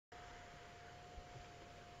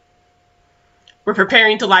We're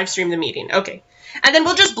preparing to live stream the meeting. Okay. And then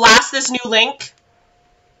we'll just blast this new link.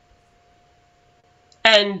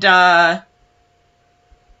 And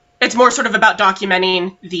it's more sort of about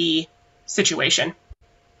documenting the situation.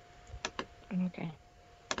 Okay.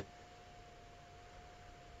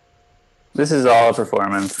 This is all a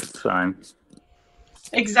performance. It's fine.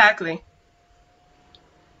 Exactly.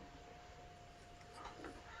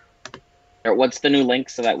 What's the new link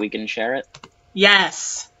so that we can share it?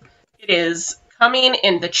 Yes. It is coming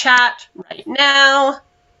in the chat right now.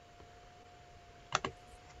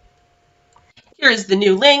 Here is the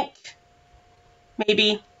new link.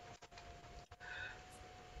 Maybe.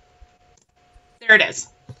 There it is.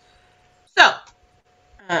 So,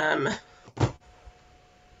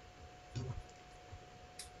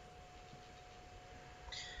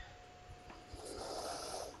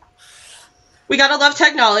 we gotta love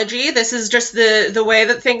technology. This is just the way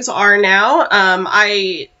that things are now.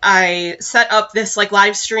 I set up this like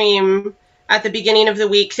live stream at the beginning of the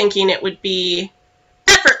week thinking it would be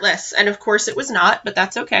effortless, and of course it was not, but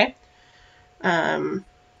that's okay.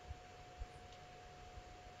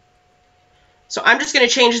 So I'm just going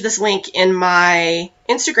to change this link in my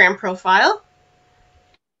Instagram profile.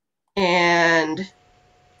 And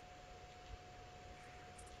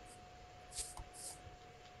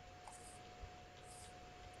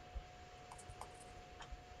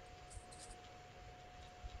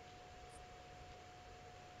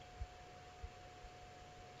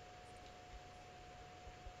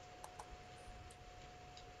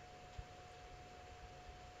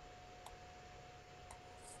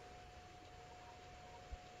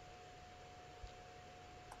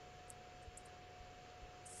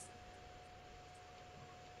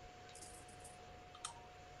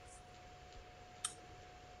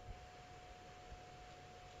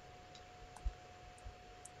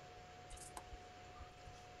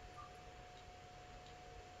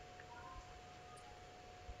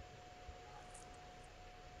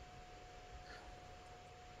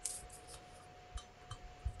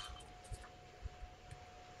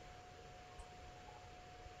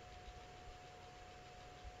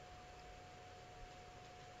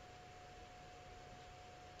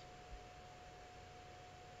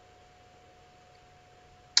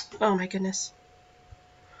oh my goodness.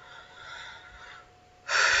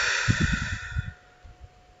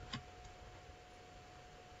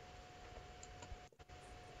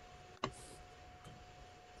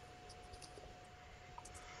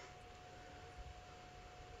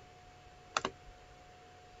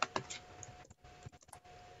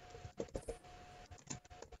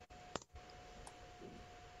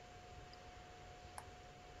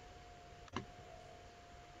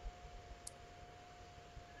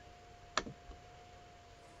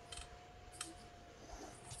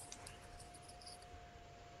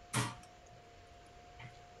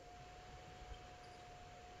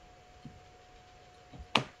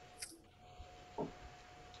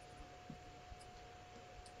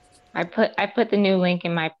 I put the new link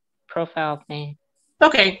in my profile thing.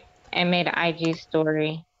 Okay. And made an IG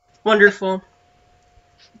story. Wonderful.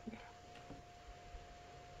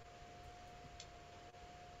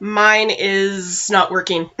 Mine is not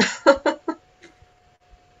working.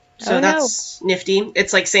 So that's nifty.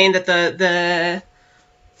 It's like saying that the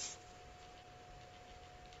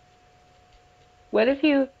What if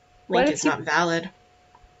you link is not valid?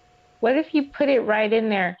 What if you put it right in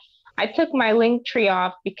there? I took my link tree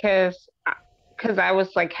off because I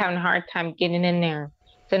was like having a hard time getting in there.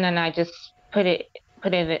 So then I just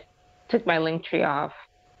took my link tree off.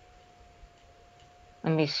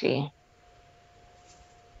 Let me see.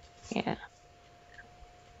 Yeah.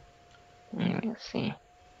 Let me see.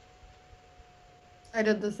 I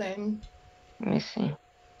did the same. Let me see.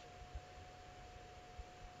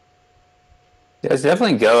 Yeah, it's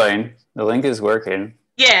definitely going. The link is working.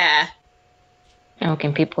 Yeah. Oh,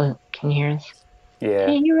 people can hear us? Yeah.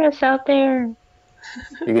 Can you hear us out there?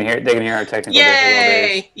 They can hear our technical Yay!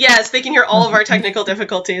 difficulties. Yes, they can hear all of our technical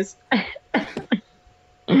difficulties.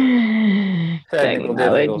 Technical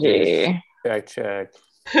difficulties. Check.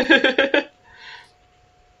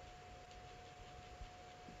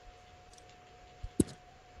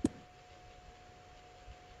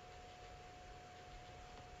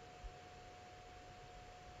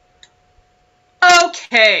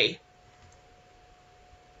 Okay.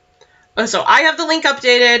 So I have the link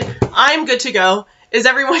updated. I'm good to go. Is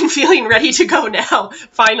everyone feeling ready to go now?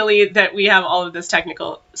 Finally, that we have all of this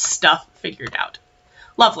technical stuff figured out.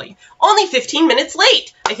 Lovely. Only 15 minutes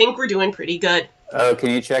late. I think we're doing pretty good. Oh,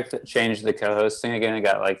 can you change the co-host thing again? It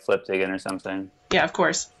got like flipped again or something. Yeah, of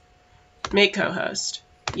course. Make co-host.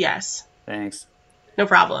 Yes. Thanks. No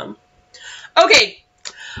problem. Okay,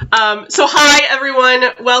 so hi everyone,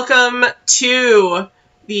 welcome to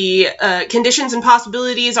the Conditions and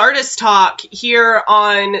Possibilities Artist Talk here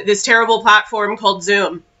on this terrible platform called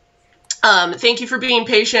Zoom. Thank you for being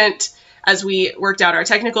patient as we worked out our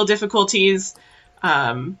technical difficulties.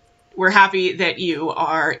 We're happy that you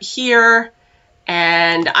are here,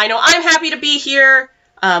 and I know I'm happy to be here.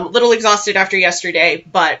 A little exhausted after yesterday,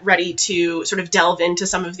 but ready to sort of delve into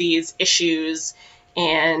some of these issues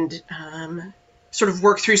and sort of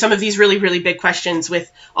work through some of these really, really big questions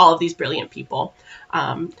with all of these brilliant people.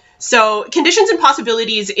 So Conditions and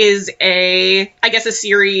Possibilities is I guess a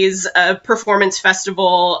series, a performance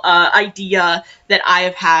festival idea that I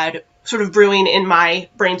have had sort of brewing in my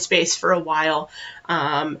brain space for a while.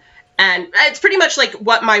 And it's pretty much like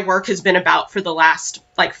what my work has been about for the last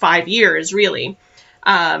like 5 years, really.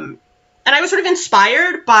 And I was sort of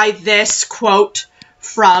inspired by this quote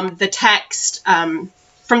from the text,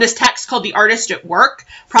 from this text called The Artist at Work,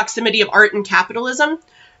 Proximity of Art and Capitalism,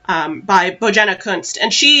 by Bojana Kunst.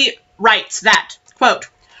 And she writes that, quote,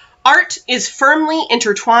 "Art is firmly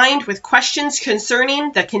intertwined with questions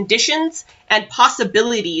concerning the conditions and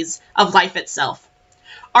possibilities of life itself.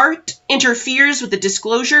 Art interferes with the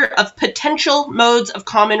disclosure of potential modes of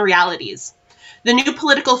common realities. The new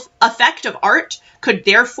political effect of art could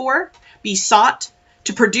therefore be sought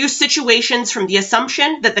to produce situations from the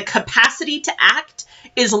assumption that the capacity to act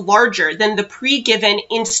is larger than the pre-given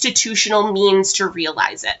institutional means to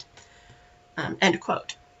realize it." End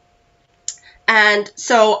quote. And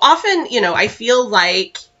so often, you know, I feel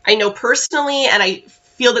like I know personally, and I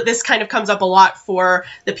feel that this kind of comes up a lot for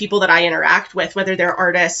the people that I interact with, whether they're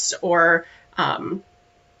artists or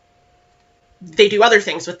they do other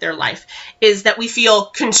things with their life, is that we feel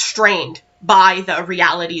constrained by the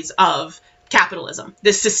realities of capitalism,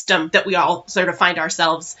 this system that we all sort of find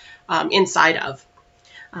ourselves inside of.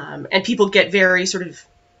 And people get very sort of,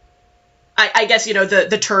 I guess, you know,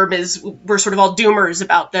 the term is we're sort of all doomers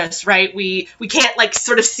about this, right? We can't like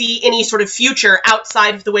sort of see any sort of future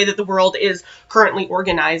outside of the way that the world is currently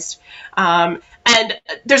organized. And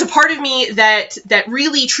there's a part of me that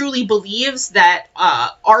really truly believes that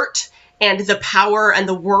art and the power and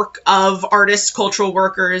the work of artists, cultural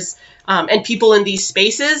workers, and people in these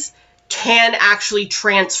spaces can actually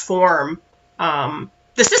transform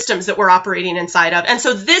the systems that we're operating inside of. And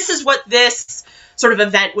so this is what this sort of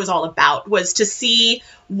event was all about, was to see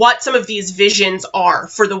what some of these visions are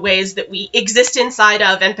for the ways that we exist inside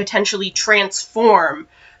of and potentially transform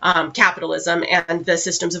capitalism and the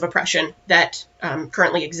systems of oppression that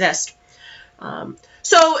currently exist.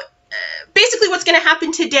 So basically what's going to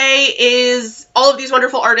happen today is all of these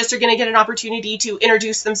wonderful artists are going to get an opportunity to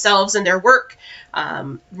introduce themselves and their work.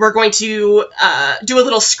 We're going to do a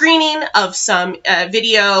little screening of some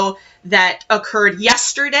video that occurred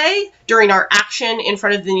yesterday during our action in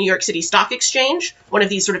front of the New York City Stock Exchange, one of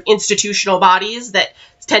these sort of institutional bodies that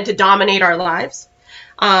tend to dominate our lives.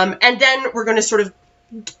 And then we're going to sort of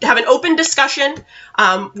have an open discussion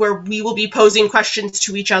where we will be posing questions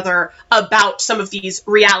to each other about some of these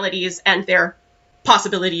realities and their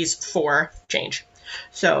possibilities for change.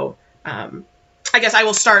 So I guess I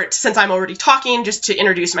will start, since I'm already talking, just to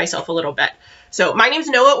introduce myself a little bit. So my name is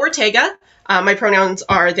Noah Ortega. My pronouns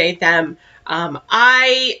are they, them.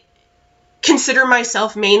 I consider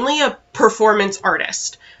myself mainly a performance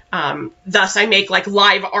artist. Thus, I make like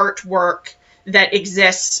live artwork that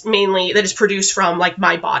exists mainly, that is produced from like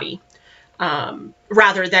my body,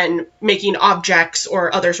 rather than making objects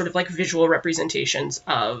or other sort of like visual representations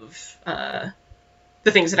of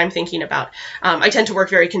the things that I'm thinking about. I tend to work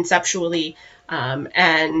very conceptually,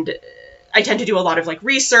 and I tend to do a lot of like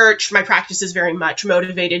research. My practice is very much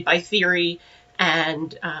motivated by theory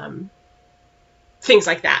and things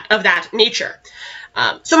like that, of that nature.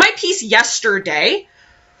 So my piece yesterday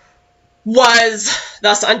was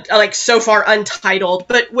thus like so far untitled,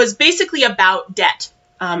 but was basically about debt,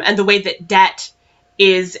 and the way that debt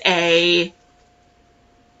is a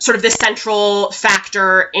sort of the central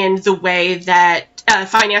factor in the way that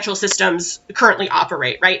financial systems currently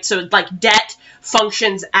operate, right? So like debt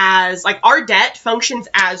functions as, like our debt functions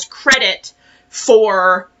as credit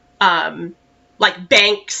for like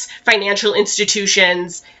banks, financial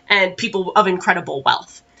institutions, and people of incredible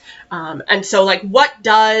wealth. And so like what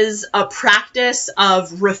does a practice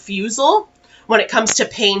of refusal when it comes to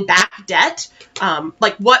paying back debt,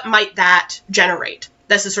 like what might that generate?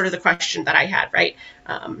 This is sort of the question that I had, right?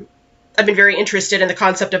 I've been very interested in the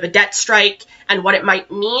concept of a debt strike and what it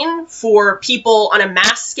might mean for people on a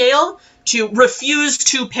mass scale to refuse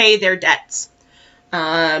to pay their debts,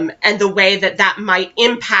 and the way that that might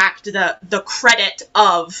impact the credit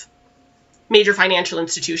of major financial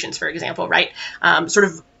institutions, for example, right? Sort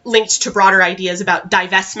of linked to broader ideas about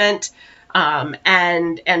divestment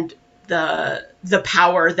and the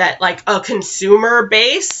power that like a consumer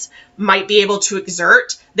base might be able to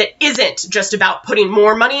exert that isn't just about putting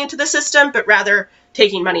more money into the system, but rather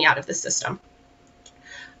taking money out of the system.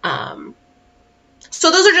 So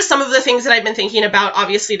those are just some of the things that I've been thinking about.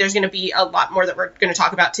 Obviously, there's going to be a lot more that we're going to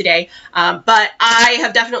talk about today, but I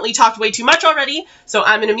have definitely talked way too much already, so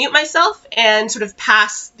I'm going to mute myself and sort of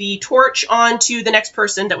pass the torch on to the next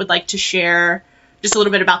person that would like to share just a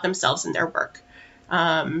little bit about themselves and their work.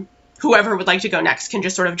 Whoever would like to go next can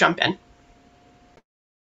just sort of jump in.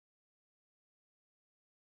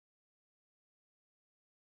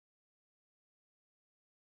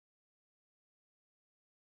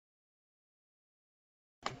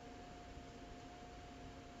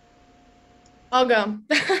 I'll go.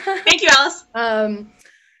 Thank you, Alice.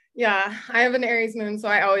 Yeah, I have an Aries moon, so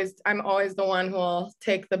I'm always the one who will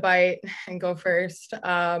take the bite and go first.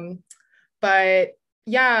 But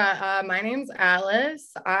yeah, my name's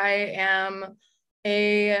Alice. I am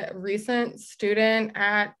a recent student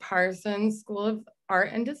at Parsons School of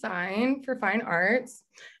Art and Design for Fine Arts,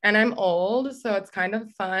 and I'm old, so it's kind of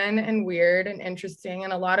fun and weird and interesting,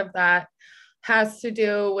 and a lot of that has to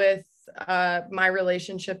do with my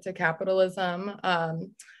relationship to capitalism.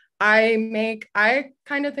 I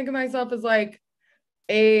kind of think of myself as like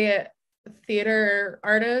a theater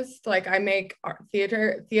artist. Like I make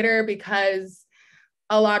theater because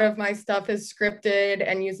a lot of my stuff is scripted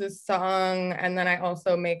and uses song. And then I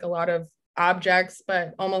also make a lot of objects,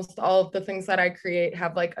 but almost all of the things that I create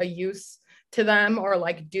have like a use to them or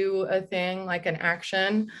like do a thing, like an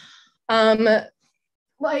action.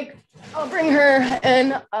 Like I'll bring her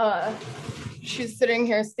in. She's sitting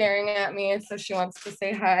here staring at me, so she wants to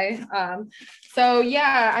say hi. So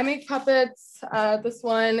yeah, I make puppets. This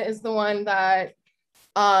one is the one that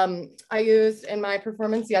I used in my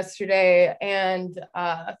performance yesterday, and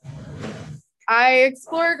I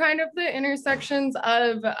explore kind of the intersections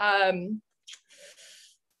of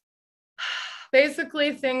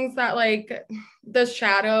basically things that like the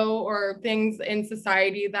shadow or things in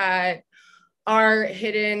society that are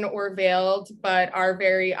hidden or veiled, but are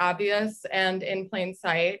very obvious and in plain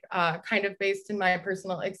sight, kind of based in my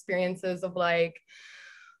personal experiences of like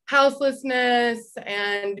houselessness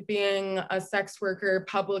and being a sex worker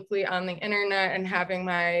publicly on the internet and having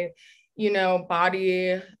my,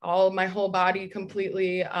 body, my whole body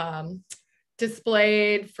completely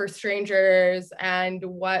displayed for strangers, and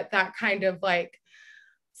what that kind of like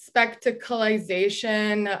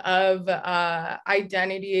spectacleization of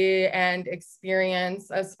identity and experience,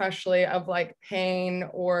 especially of like pain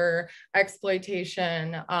or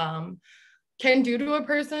exploitation, can do to a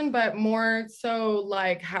person, but more so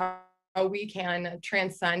like how we can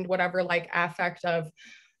transcend whatever like affect of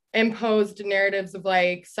imposed narratives of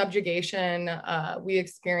like subjugation we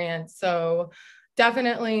experience. So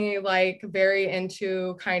definitely like very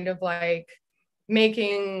into kind of like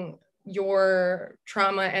making your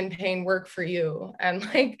trauma and pain work for you, and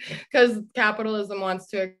like because capitalism wants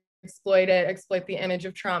to exploit the image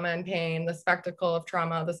of trauma and pain, the spectacle of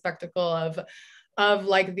trauma, the spectacle of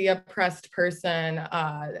like the oppressed person,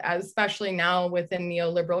 especially now within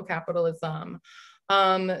neoliberal capitalism.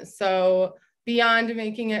 So beyond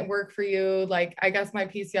making it work for you, like I guess my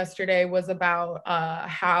piece yesterday was about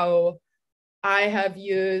how I have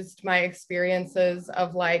used my experiences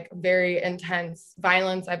of like very intense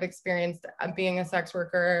violence I've experienced being a sex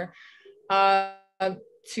worker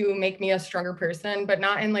to make me a stronger person, but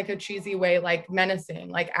not in like a cheesy way, like menacing,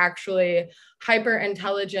 like actually hyper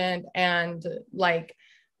intelligent and like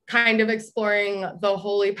kind of exploring the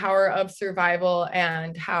holy power of survival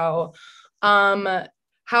and how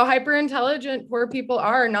hyper intelligent poor people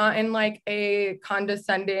are, not in like a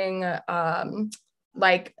condescending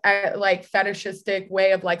like fetishistic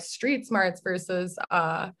way of like street smarts versus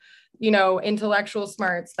intellectual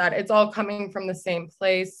smarts, that it's all coming from the same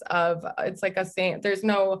place of it's like there's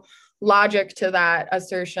no logic to that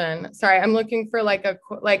assertion. Sorry, I'm looking for like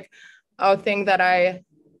a thing that I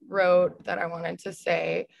wrote that I wanted to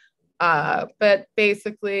say, but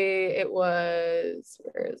basically it was,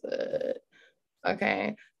 where is it?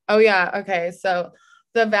 Okay. Oh yeah. Okay. So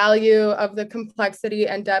the value of the complexity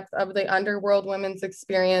and depth of the underworld women's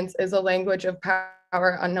experience is a language of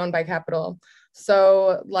power unknown by capital.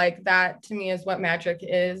 So like that to me is what magic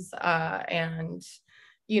is. And,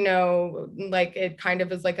 like it kind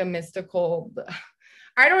of is like a mystical,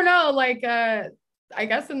 I don't know, like, I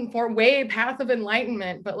guess way path of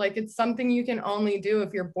enlightenment, but like it's something you can only do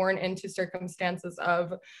if you're born into circumstances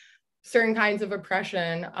of certain kinds of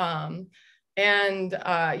oppression. And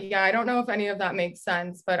yeah, I don't know if any of that makes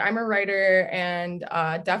sense, but I'm a writer and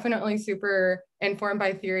definitely super informed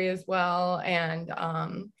by theory as well. And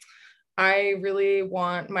I really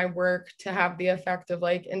want my work to have the effect of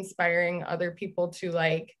like inspiring other people to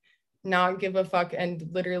like not give a fuck and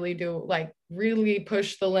literally do like really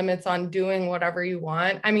push the limits on doing whatever you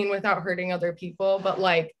want. I mean, without hurting other people, but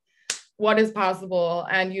like what is possible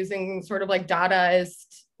and using sort of like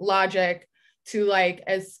Dadaist logic to like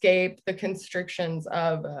escape the constrictions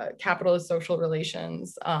of capitalist social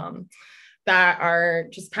relations that are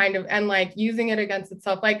just kind of, and like using it against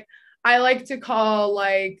itself. Like I like to call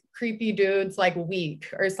like creepy dudes like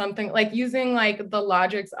weak or something, like using like the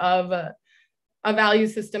logics of a value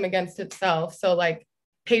system against itself. So like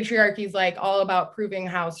patriarchy is like all about proving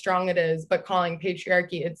how strong it is, but calling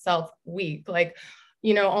patriarchy itself weak. Like,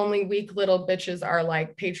 you know, only weak little bitches are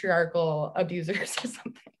like patriarchal abusers or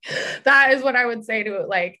something. That is what I would say to it.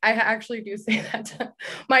 Like, I actually do say that to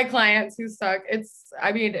my clients who suck.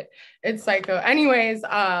 I mean, it's psycho.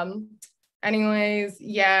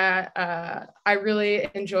 Yeah, I really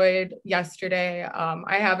enjoyed yesterday.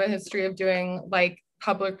 I have a history of doing like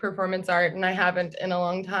public performance art, and I haven't in a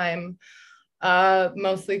long time.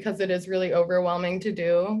 Mostly because it is really overwhelming to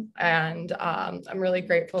do. And I'm really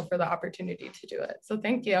grateful for the opportunity to do it. So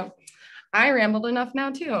thank you. I rambled enough now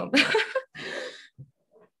too.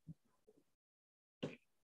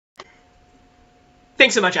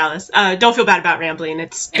 Thanks so much, Alice. Don't feel bad about rambling.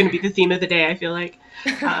 It's going to be the theme of the day, I feel like.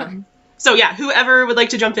 So yeah, whoever would like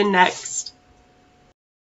to jump in next.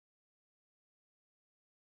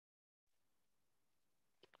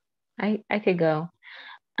 I could go.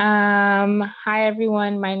 Hi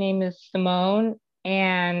everyone, my name is Simone,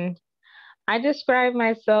 and I describe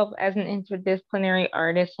myself as an interdisciplinary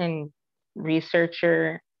artist and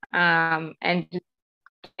researcher. And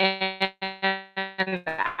I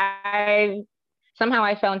somehow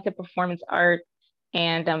I fell into performance art,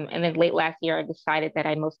 and then late last year I decided that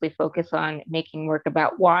I'd mostly focus on making work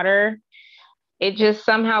about water. It just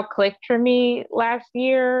somehow clicked for me last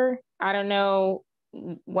year. I don't know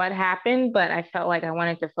what happened, but I felt like I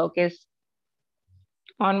wanted to focus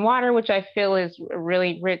on water, which I feel is a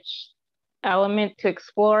really rich element to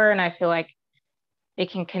explore. And I feel like it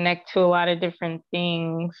can connect to a lot of different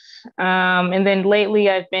things. And then lately,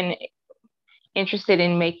 I've been interested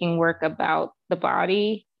in making work about the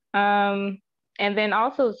body. And then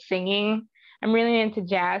also singing. I'm really into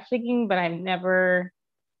jazz singing, but I've never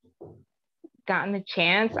gotten the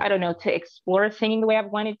chance, I don't know, to explore singing the way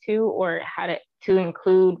I've wanted to, or how to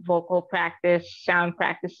include vocal practice, sound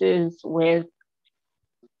practices with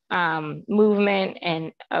movement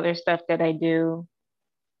and other stuff that I do.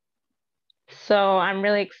 So I'm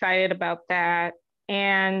really excited about that.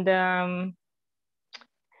 And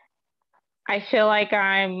I feel like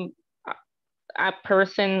I'm a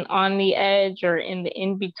person on the edge or in the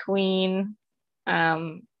in between.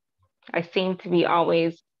 I seem to be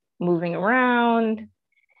always moving around.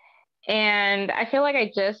 And I feel like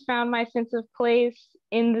I just found my sense of place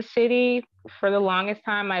in the city. For the longest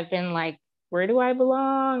time, I've been like, where do I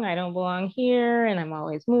belong? I don't belong here. And I'm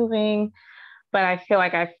always moving. But I feel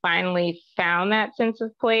like I finally found that sense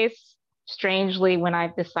of place, strangely, when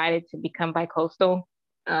I've decided to become bicoastal.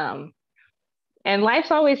 And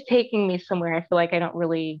life's always taking me somewhere. I feel like I don't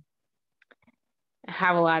really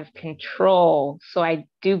have a lot of control. So I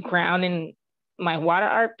do ground in my water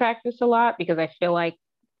art practice a lot because I feel like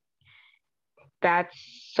that's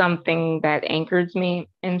something that anchors me.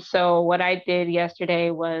 And so what I did yesterday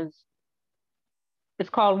was, it's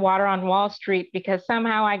called Water on Wall Street because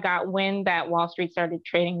somehow I got wind that Wall Street started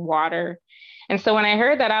trading water. And so when I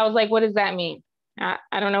heard that, I was like, what does that mean?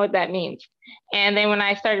 I don't know what that means. And then when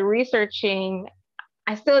I started researching,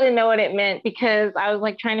 I still didn't know what it meant because I was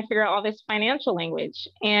like trying to figure out all this financial language.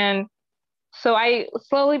 And so I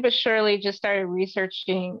slowly but surely just started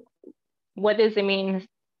researching what does it mean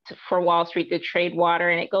for Wall Street to trade water,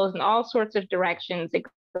 and it goes in all sorts of directions. It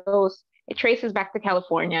traces back to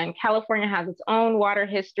California, and California has its own water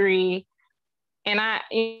history. And I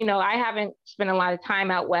haven't spent a lot of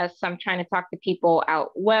time out west, so I'm trying to talk to people out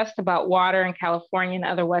west about water in California and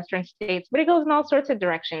other Western states, but it goes in all sorts of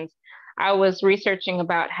directions. I was researching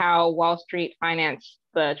about how Wall Street financed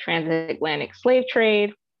the transatlantic slave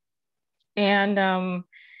trade, and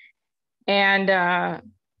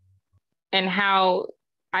how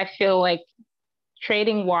I feel like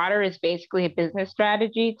trading water is basically a business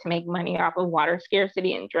strategy to make money off of water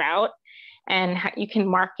scarcity and drought. And you can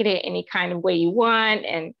market it any kind of way you want.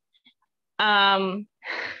 And and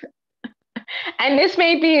this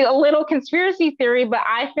may be a little conspiracy theory, but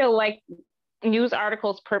I feel like news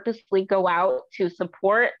articles purposely go out to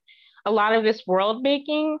support a lot of this world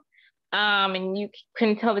making, and you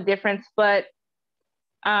couldn't tell the difference. But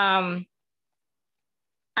um,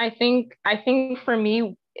 I think for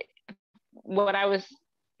me, what I was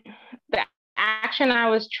the action I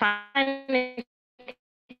was trying to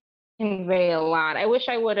convey a lot. I wish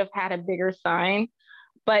I would have had a bigger sign,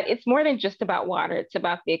 but it's more than just about water. It's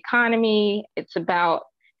about the economy. It's about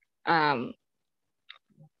um,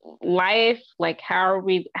 life. Like how are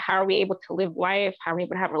we able to live life? How are we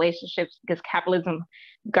able to have relationships? Because capitalism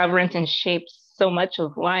governs and shapes so much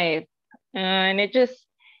of life, and it just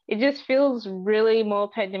feels really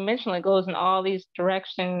multidimensional. It goes in all these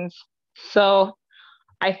directions. So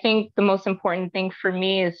I think the most important thing for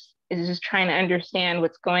me is just trying to understand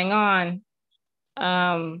what's going on.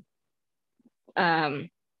 Um, um,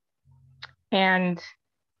 and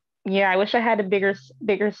yeah, I wish I had a bigger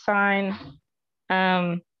sign.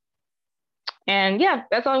 Um, and yeah,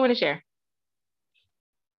 that's all I want to share.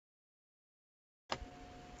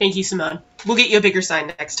 Thank you, Simone. We'll get you a bigger sign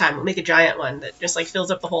next time. We'll make a giant one that just like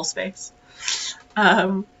fills up the whole space.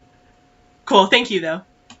 Cool. Thank you, though.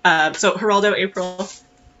 So Geraldo, April,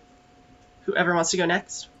 whoever wants to go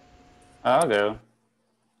next. I'll go.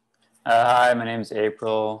 Hi, my name's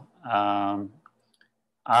April. I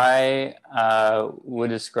would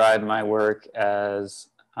describe my work as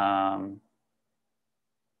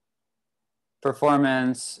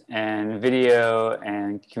performance and video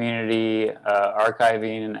and community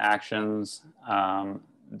archiving and actions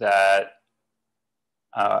that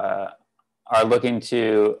are looking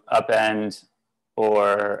to upend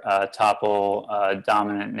or topple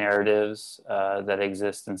dominant narratives that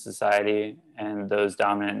exist in society. And those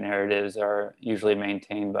dominant narratives are usually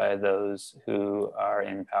maintained by those who are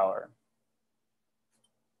in power.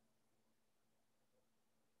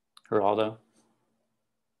 Geraldo?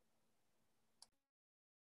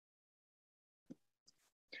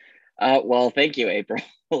 Well, thank you, April.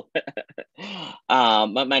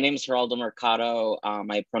 My name is Geraldo Mercado.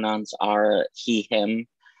 My pronouns are he, him.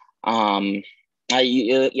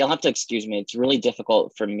 You'll have to excuse me. It's really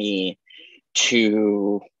difficult for me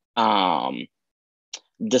to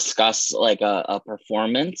discuss like a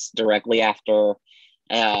performance directly after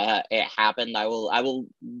it happened. I will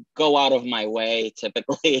go out of my way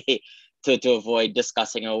typically to avoid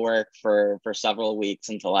discussing a work for several weeks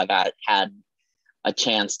until I had a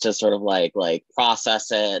chance to sort of like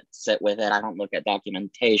process it, sit with it. I don't look at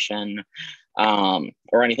documentation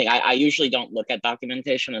or anything. I usually don't look at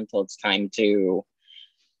documentation until it's time to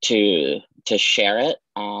share it.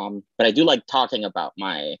 But I do like talking about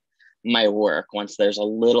my work once there's a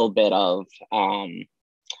little bit of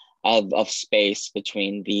space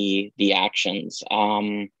between the actions.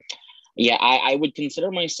 Yeah, I would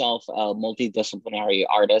consider myself a multidisciplinary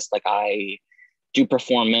artist. Like I do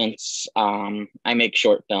performance. I make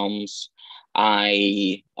short films.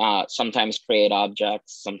 I sometimes create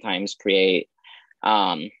objects, sometimes create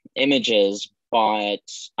images, but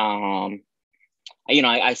I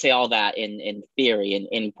say all that in theory.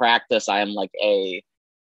 In practice, I am like a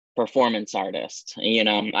performance artist.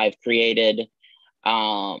 I've created,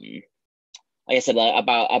 like I said,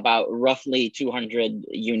 about roughly 200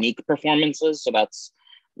 unique performances. So that's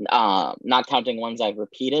not counting ones I've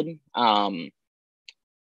repeated.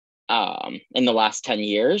 In the last 10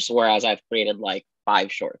 years, whereas I've created like 5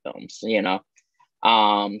 short films, So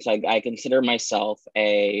I consider myself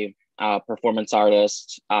a performance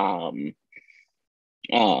artist, first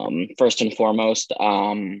and foremost.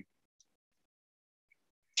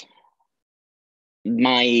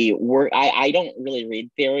 My work, I don't really read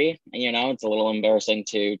theory, it's a little embarrassing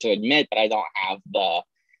to admit, but I don't have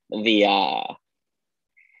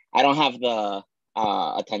the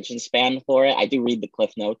attention span for it. I do read the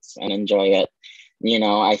Cliff Notes and enjoy it.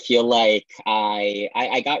 I feel like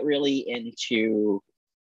I got really into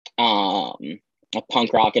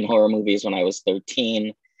punk rock and horror movies when I was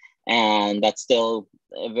 13, and that's still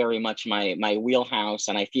very much my wheelhouse.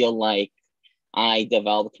 And I feel like I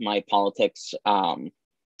developed my politics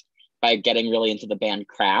by getting really into the band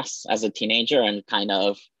Crass as a teenager, and kind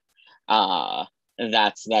of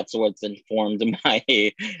that's what's informed my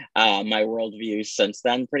my worldview since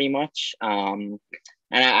then, pretty much. And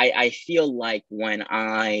I feel like when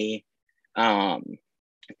I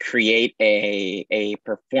create a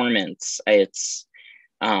performance, it's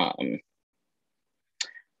a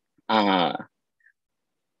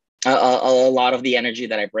lot of the energy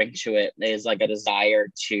that I bring to it is like a desire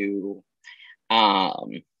to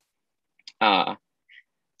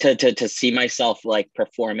to see myself like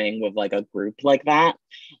performing with like a group like that,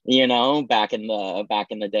 back in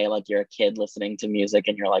the day, like you're a kid listening to music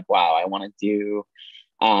and you're like, wow, I want to do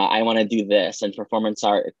I want to do this, and performance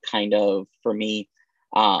art kind of for me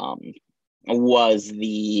was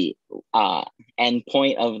the end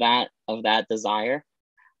point of that desire.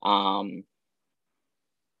 And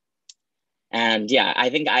yeah, I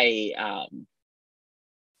think I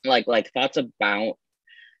like thoughts about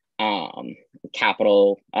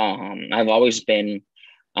capital. I've always been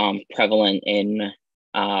prevalent in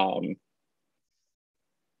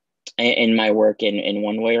my work in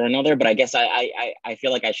one way or another, but I guess I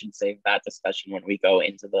feel like I should save that discussion when we go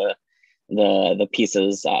into the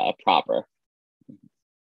pieces proper.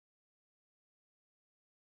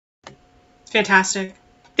 Fantastic.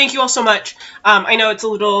 Thank you all so much. I know it's a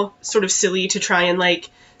little sort of silly to try and like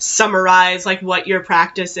summarize like what your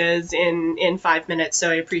practice is in 5 minutes, so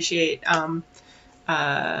I appreciate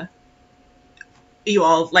you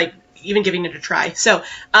all like even giving it a try. So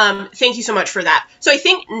thank you so much for that. So I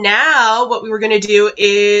think now what we were going to do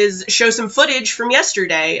is show some footage from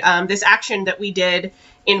yesterday, this action that we did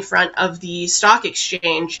in front of the stock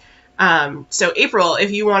exchange. So April,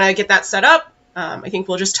 if you want to get that set up, I think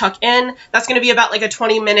we'll just tuck in. That's going to be about like a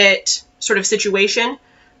 20-minute sort of situation.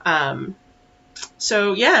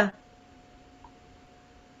 So yeah.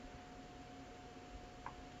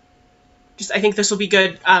 I think this will be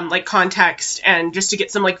good, like context, and just to get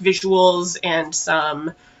some like visuals and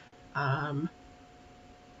some,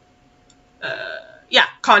 yeah,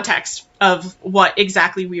 context of what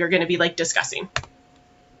exactly we are going to be like discussing.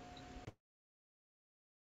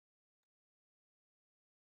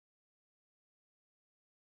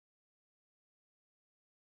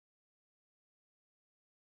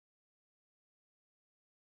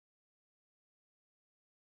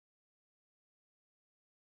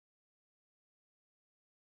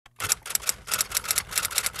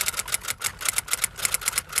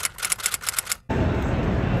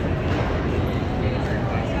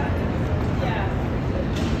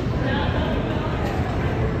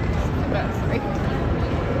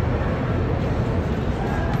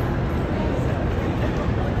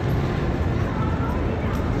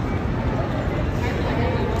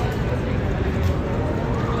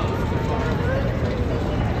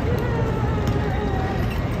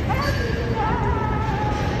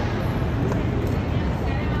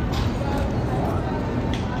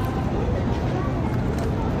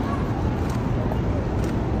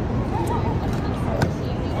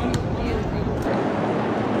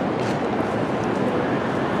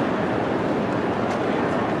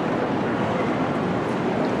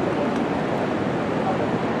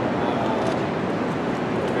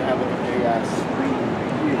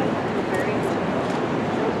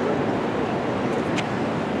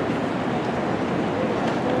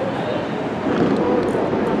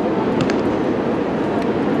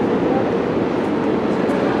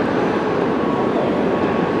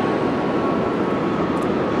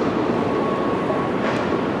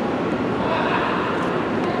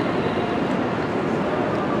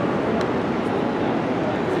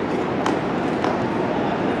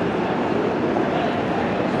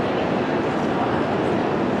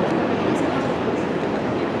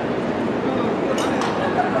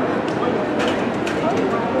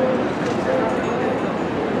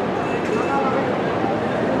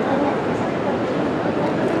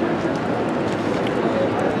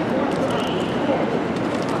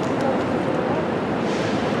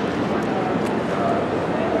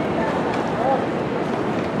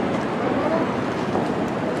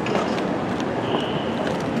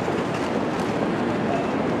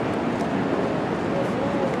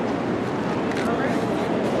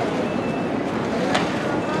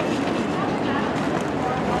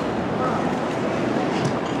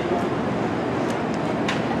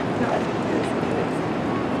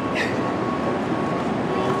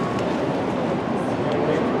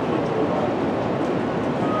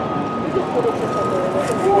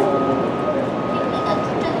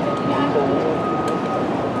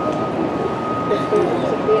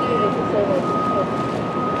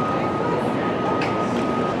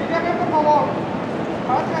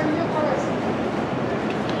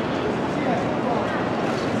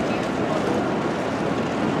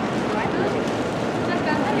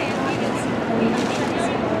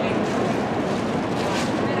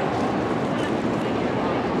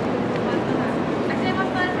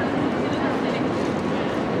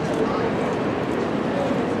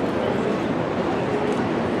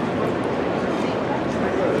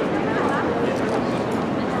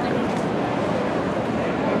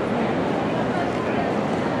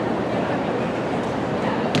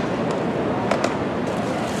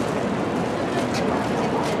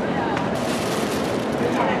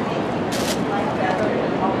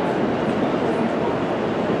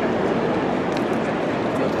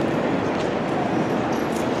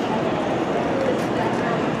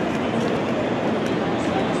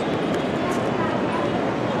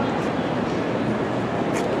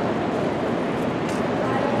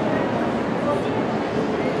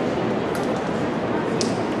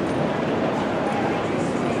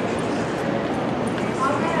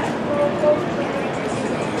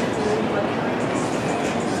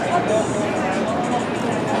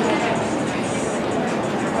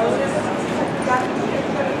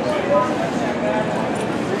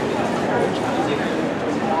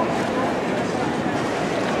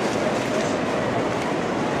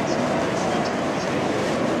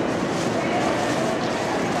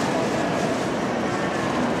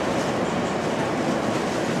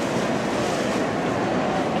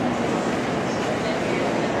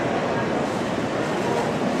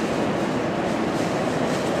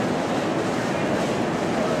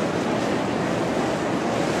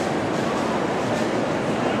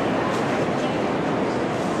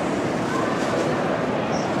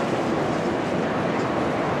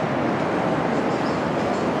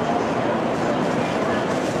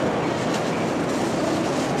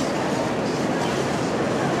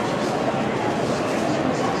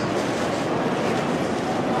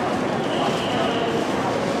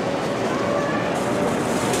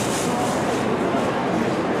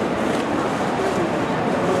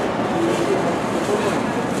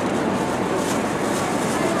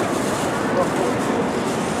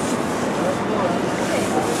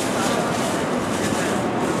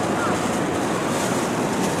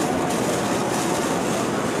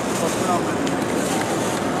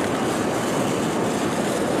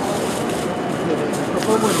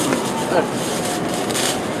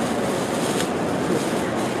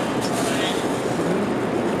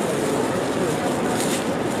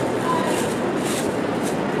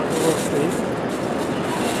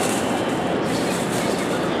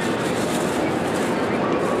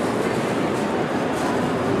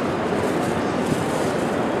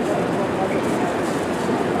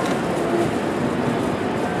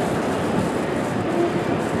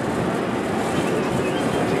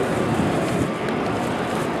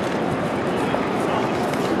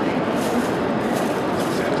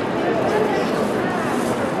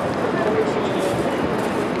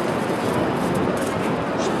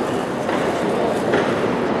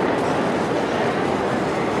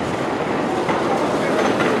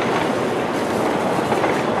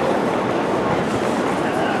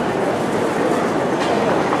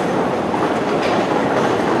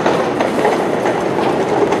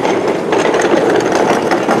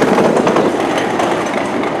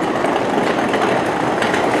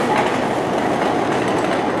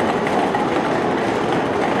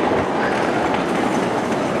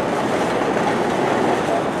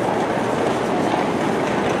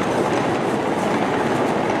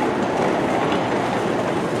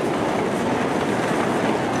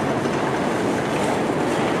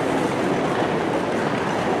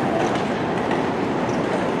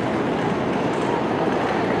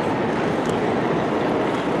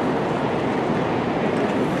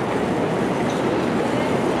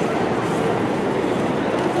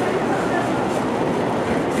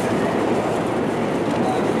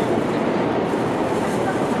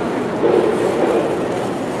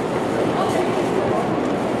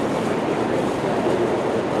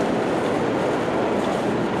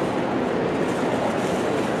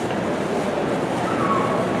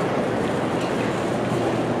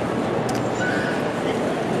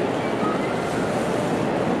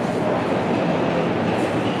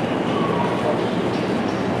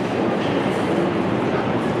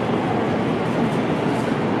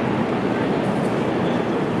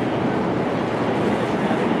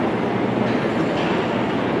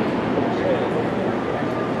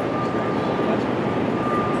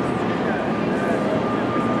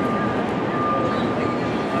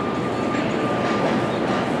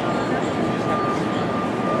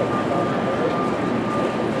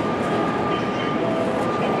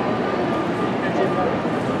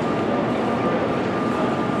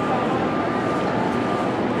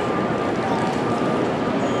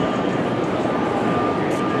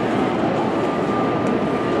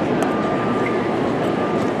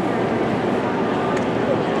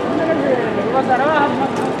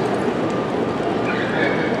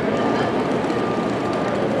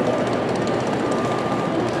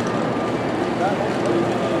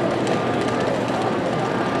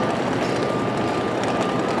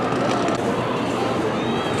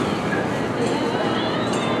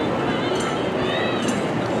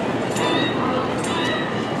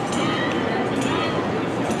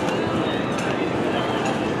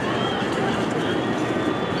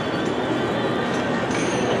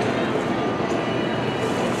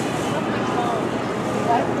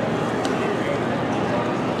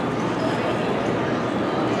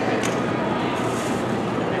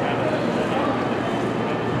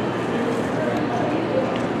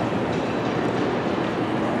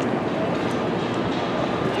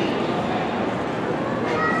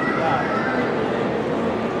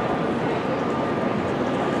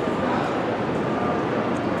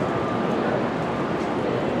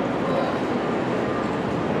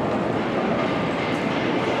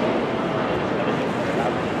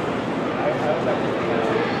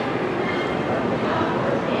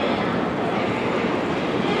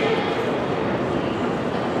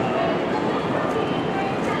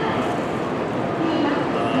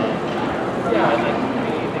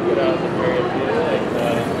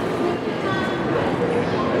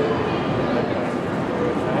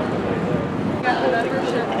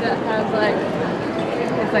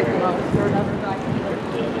 It's like the most or whatever back in the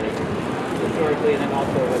historically, and then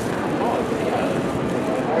also with college, I don't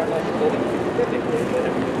know the building specifically, but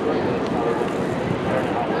I mean, historically, it's probably just, I don't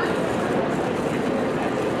know how much.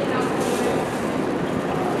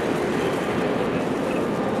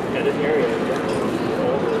 Yeah, this area is definitely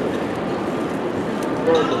older.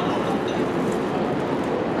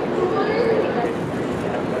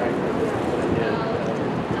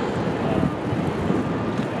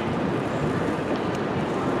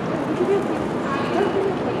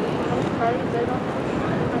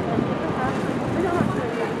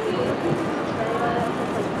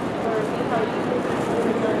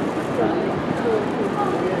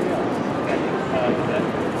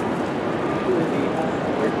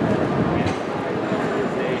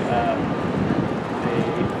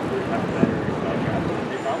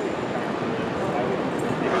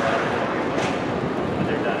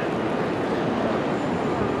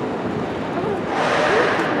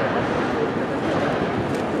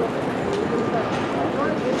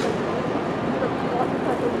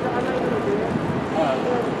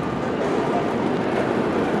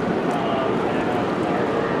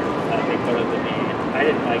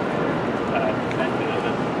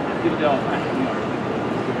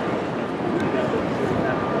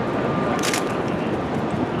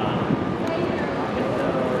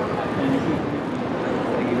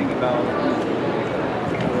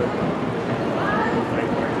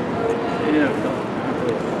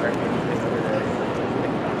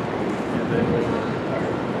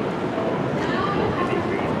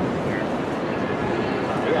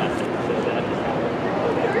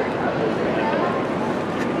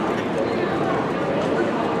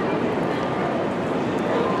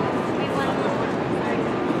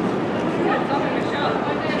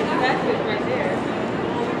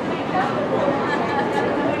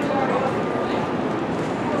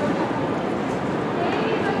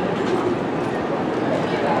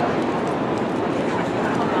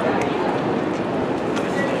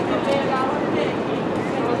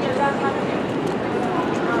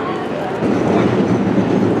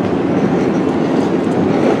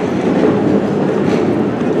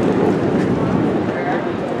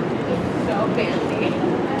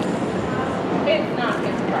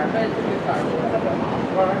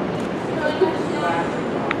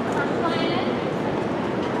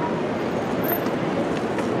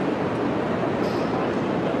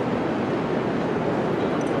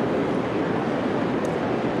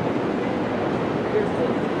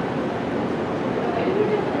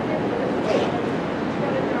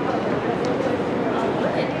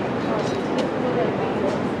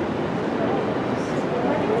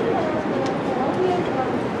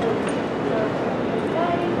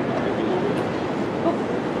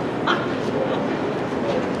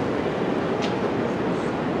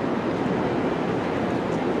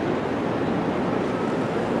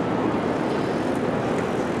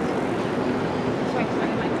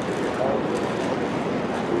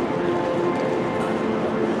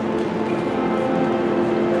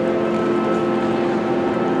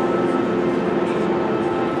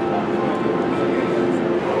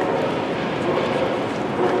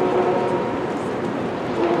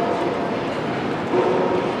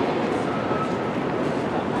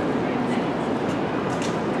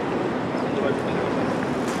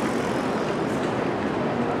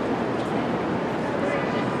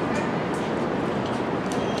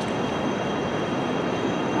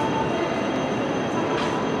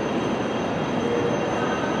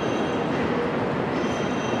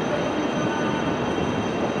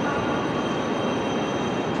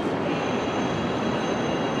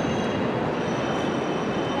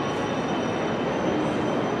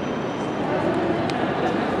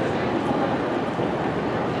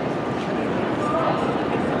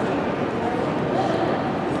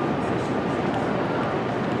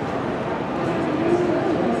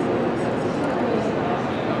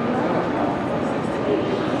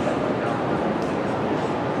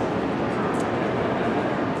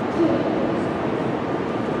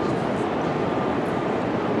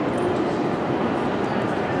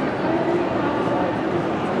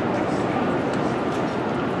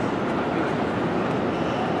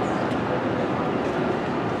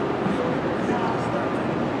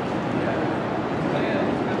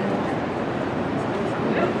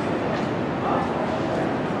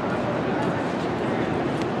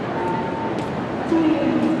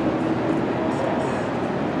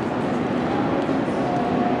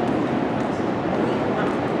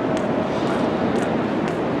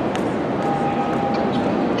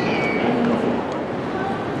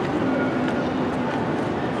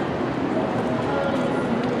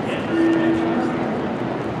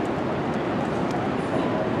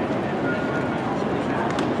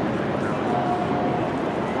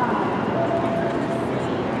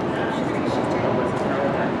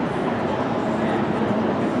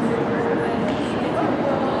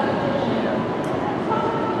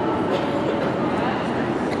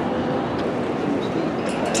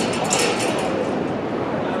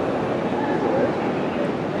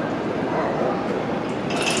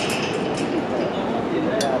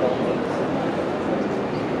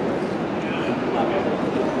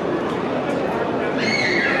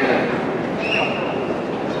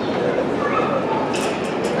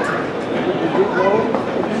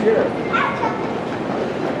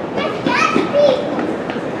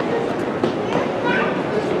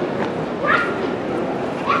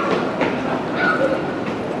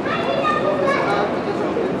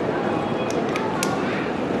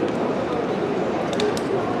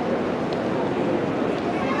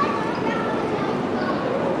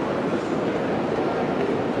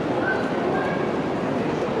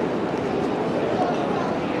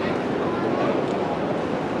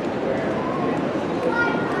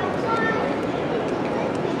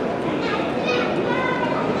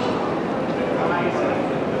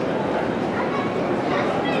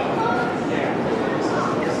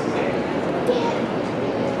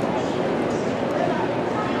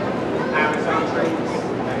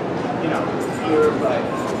 here, but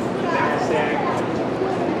NASDAQ.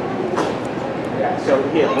 Yeah, so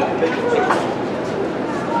here, look at the ticket tape.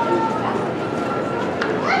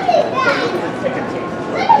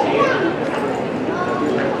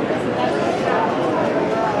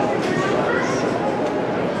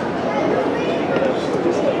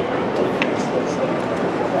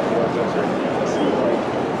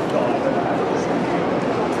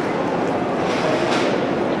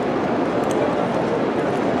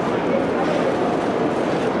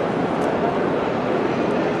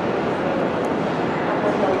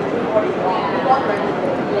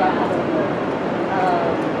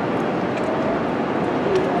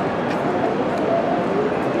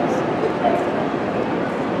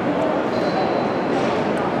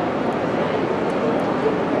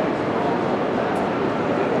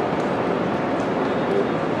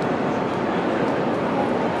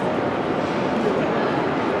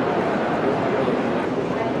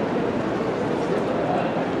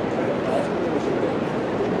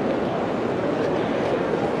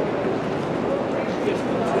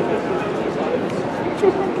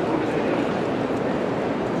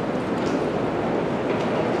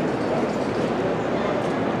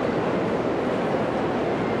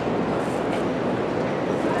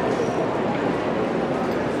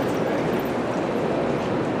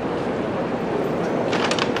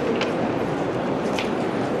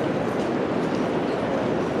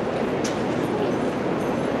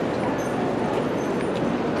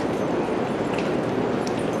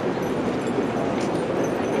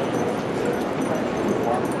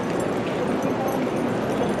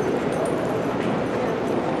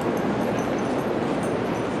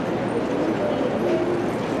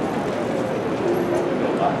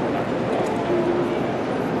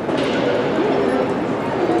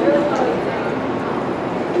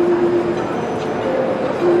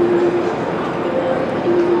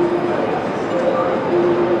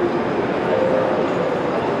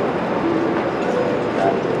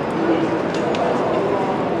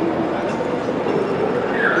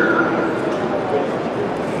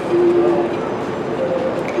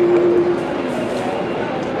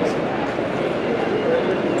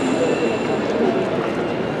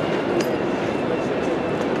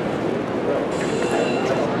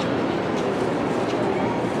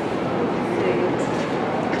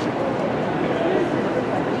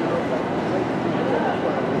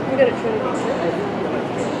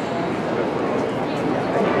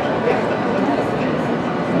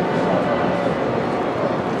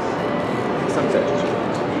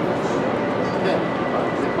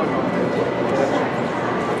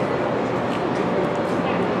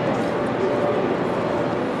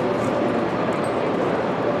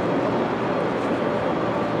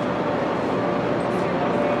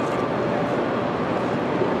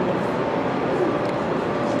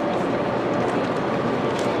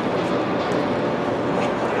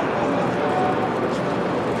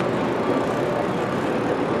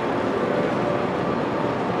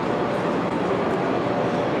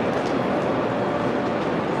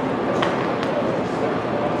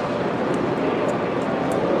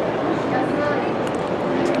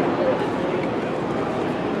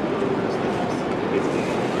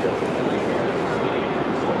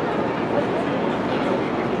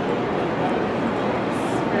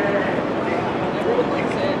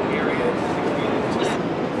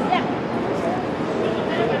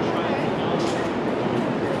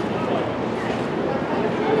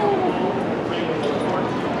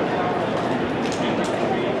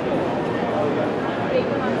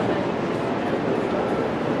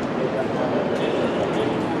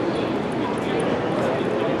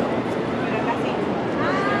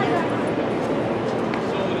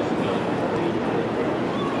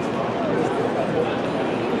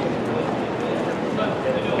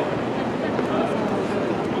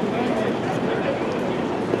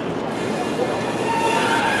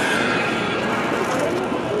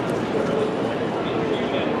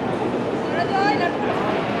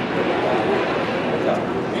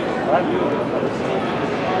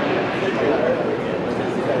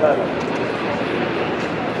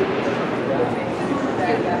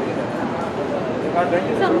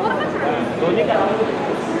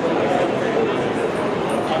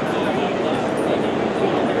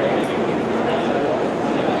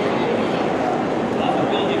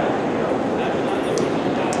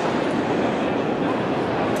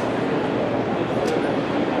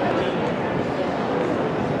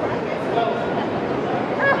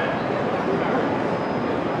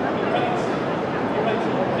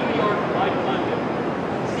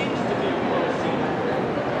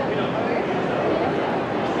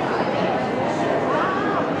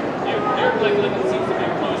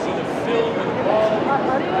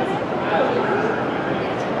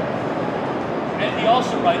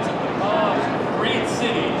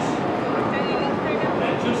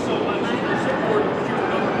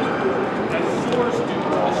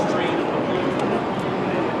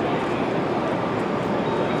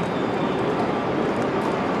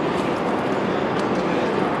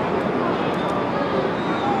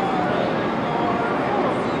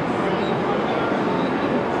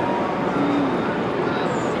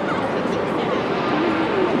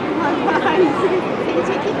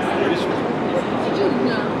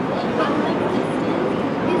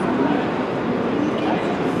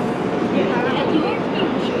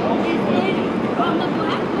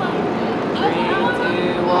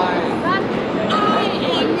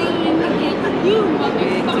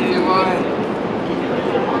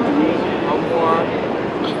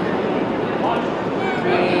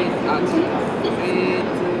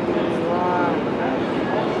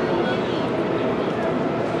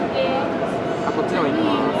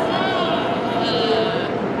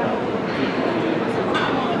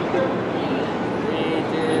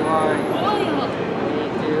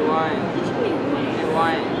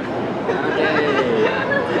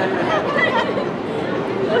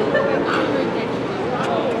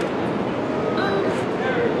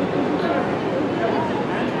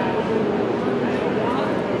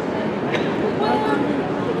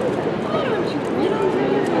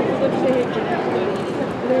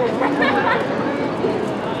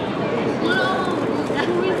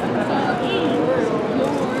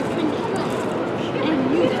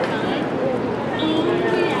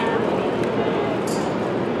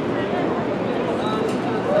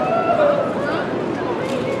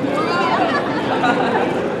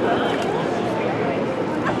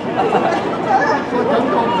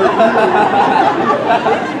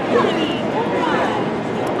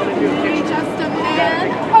 Just a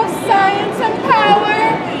man of science and power,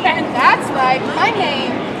 and that's right, my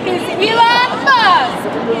name is Elon Musk.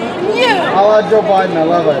 You I love Joe Biden, I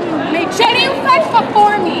love it. may genuflect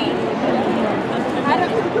before me. Had a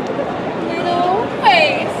little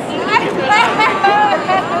face.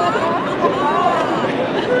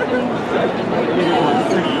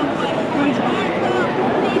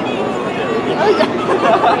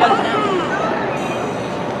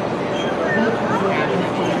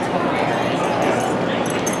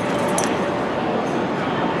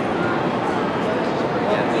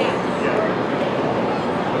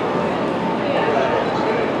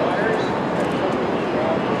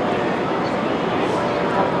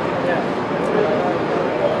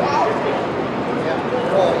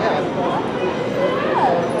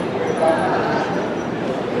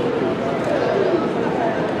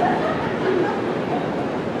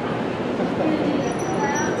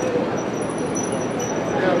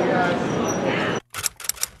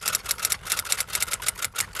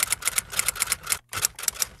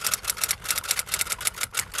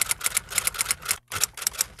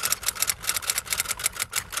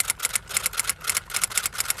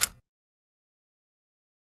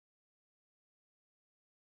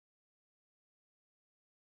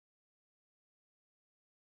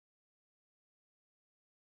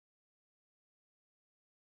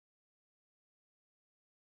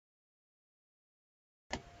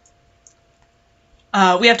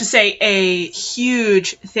 We have to say a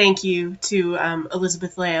huge thank you to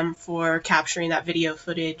Elizabeth Lamb for capturing that video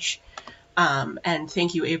footage. And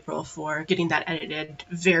thank you, April, for getting that edited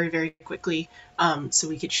very, very quickly so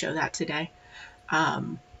we could show that today.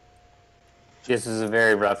 This is a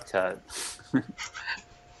very rough cut.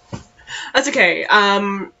 That's okay.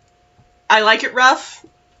 I like it rough.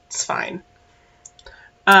 It's fine.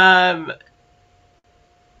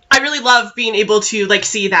 I really love being able to like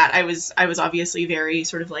see that. I was obviously very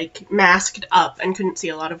sort of like masked up and couldn't see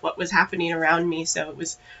a lot of what was happening around me. So it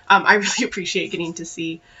was I really appreciate getting to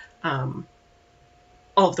see all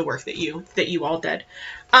of the work that you all did.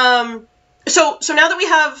 So now that we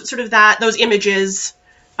have sort of those images,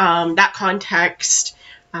 that context,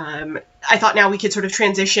 I thought now we could sort of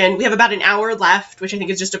transition. We have about an hour left, which I think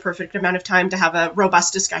is just a perfect amount of time to have a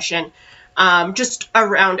robust discussion. Just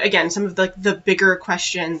around, again, some of the bigger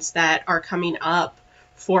questions that are coming up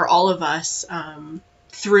for all of us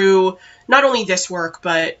through not only this work,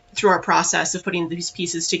 but through our process of putting these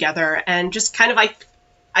pieces together and just kind of,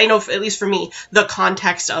 I know, at least for me, the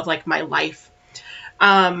context of like my life.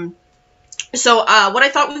 So what I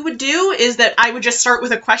thought we would do is that I would just start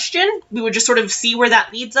with a question. We would just sort of see where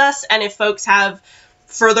that leads us. And if folks have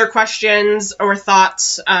further questions or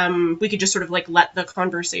thoughts, we could just sort of like let the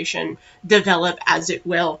conversation develop as it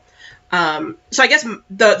will. So I guess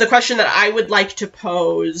the question that I would like to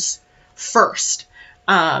pose first,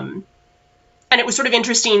 and it was sort of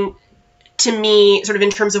interesting to me, sort of in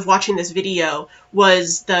terms of watching this video,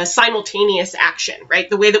 was the simultaneous action, right?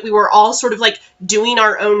 The way that we were all sort of like doing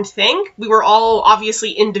our own thing. We were all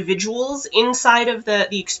obviously individuals inside of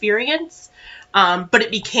the experience. But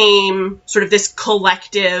it became sort of this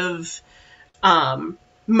collective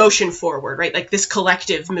motion forward, right? Like this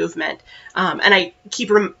collective movement. And I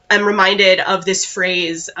am reminded of this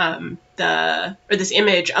phrase, this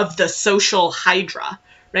image of the social hydra,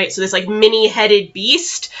 right? So this like mini-headed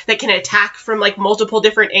beast that can attack from like multiple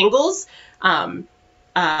different angles. That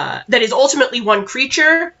is ultimately one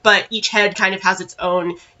creature, but each head kind of has its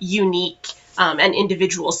own unique and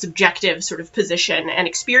individual subjective sort of position and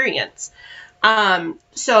experience.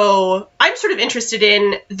 So I'm sort of interested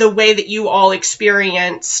in the way that you all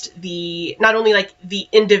experienced not only like the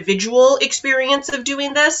individual experience of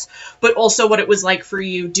doing this, but also what it was like for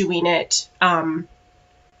you doing it,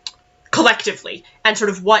 collectively, and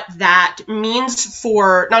sort of what that means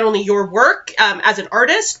for not only your work, as an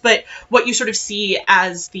artist, but what you sort of see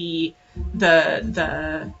as the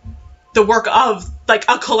work of like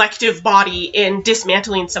a collective body in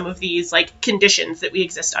dismantling some of these like conditions that we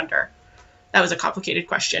exist under. That was a complicated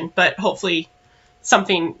question, but hopefully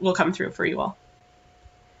something will come through for you all.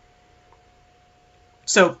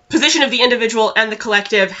 So, position of the individual and the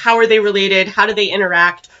collective, how are they related? How do they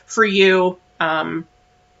interact for you? Yeah.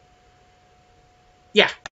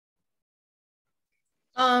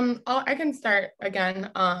 I can start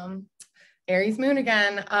again. Aries moon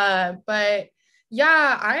again. But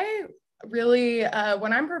yeah, I really,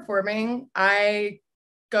 when I'm performing, I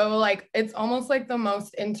go like, it's almost like the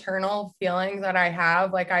most internal feeling that I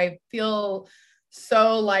have. Like I feel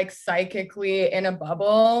so like psychically in a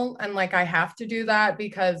bubble, and like I have to do that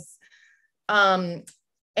because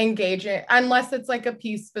engaging, unless it's like a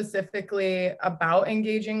piece specifically about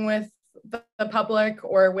engaging with the public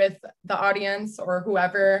or with the audience or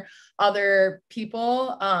whoever, other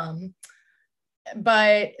people.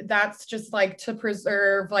 But that's just like to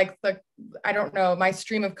preserve like I don't know, my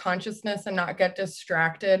stream of consciousness and not get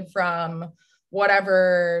distracted from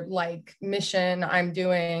whatever like mission I'm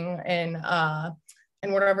doing in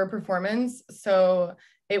whatever performance. So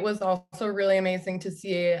it was also really amazing to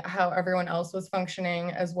see how everyone else was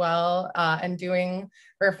functioning as well, and doing,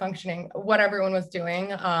 or functioning, what everyone was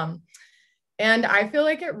doing. And I feel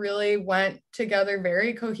like it really went together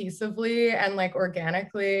very cohesively and like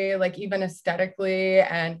organically, like even aesthetically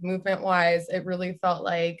and movement wise, it really felt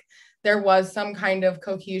like there was some kind of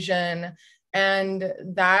cohesion. And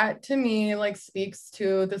that to me like speaks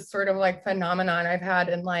to this sort of like phenomenon I've had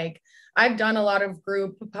in like, I've done a lot of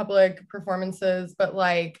group public performances, but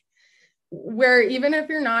like where even if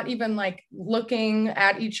you're not even like looking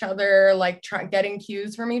at each other, like getting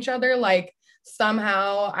cues from each other, like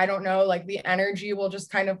somehow, I don't know, like the energy will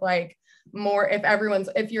just kind of like more,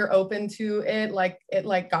 if you're open to it like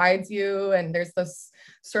guides you, and there's this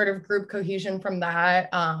sort of group cohesion from that.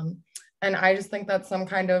 And I just think that's some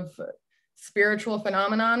kind of spiritual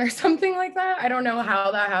phenomenon or something like that. I don't know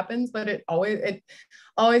how that happens, but it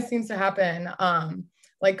always seems to happen.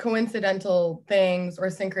 Like coincidental things or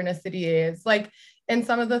synchronicities, like and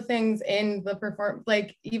some of the things in the perform,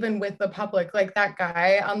 like even with the public, like that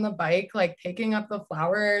guy on the bike, like picking up the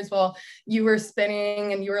flowers while you were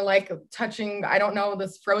spinning and you were like touching, I don't know,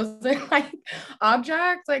 this frozen like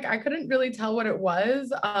object. Like I couldn't really tell what it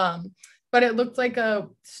was, but it looked like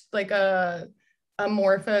a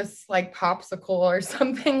amorphous like popsicle or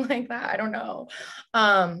something like that. I don't know.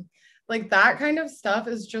 Like that kind of stuff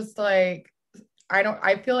is just like,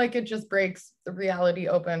 I feel like it just breaks the reality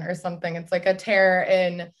open or something. It's like a tear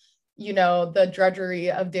in, you know, the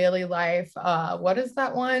drudgery of daily life. What is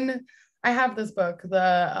that one? I have this book,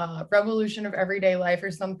 The Revolution of Everyday Life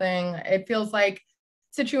or something. It feels like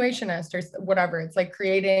situationist or whatever. It's like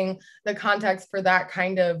creating the context for that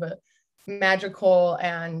kind of magical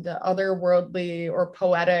and otherworldly or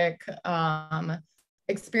poetic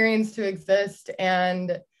experience to exist.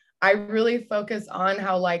 And I really focus on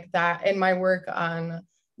how like that in my work on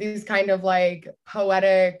these kind of like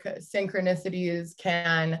poetic synchronicities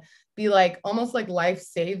can be like almost like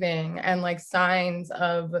life-saving and like signs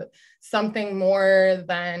of something more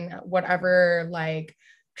than whatever like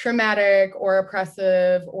traumatic or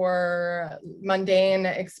oppressive or mundane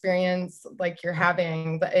experience like you're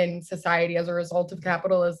having in society as a result of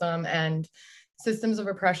capitalism and systems of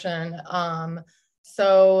oppression.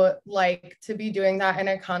 So like to be doing that in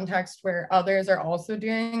a context where others are also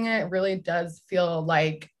doing it really does feel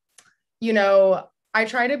like, you know, I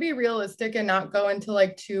try to be realistic and not go into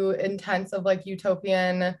like too intense of like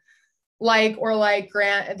utopian, like, or like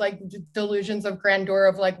delusions of grandeur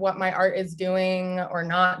of like what my art is doing or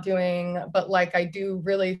not doing. But like, I do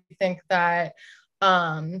really think that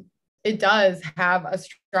it does have a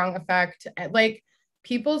strong effect. Like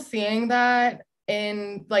people seeing that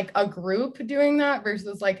in like a group doing that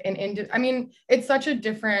versus like I mean, it's such a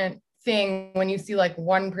different thing when you see like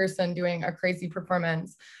one person doing a crazy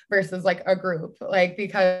performance versus like a group, like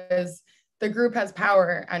because the group has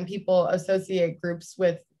power and people associate groups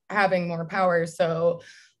with having more power. So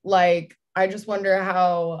like, I just wonder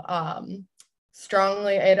how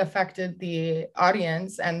strongly it affected the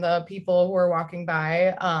audience and the people who were walking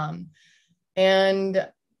by. And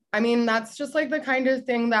I mean, that's just like the kind of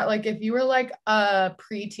thing that like, if you were like a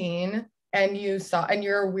preteen and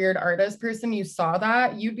you're a weird artist person, you saw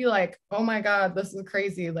that, you'd be like, oh my God, this is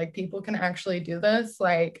crazy. Like people can actually do this.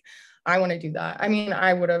 Like, I want to do that. I mean,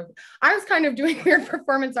 I was kind of doing weird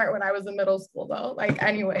performance art when I was in middle school though. Like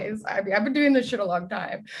anyways, I've been doing this shit a long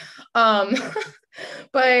time.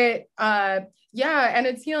 But yeah, and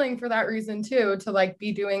it's healing for that reason too, to like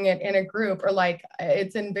be doing it in a group, or like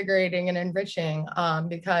it's invigorating and enriching,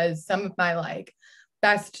 because some of my like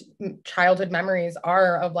best childhood memories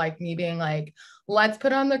are of like me being like, let's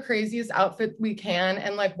put on the craziest outfit we can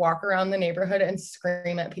and like walk around the neighborhood and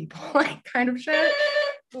scream at people, like kind of shit.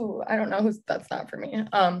 Ooh, I don't know that's not for me.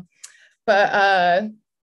 But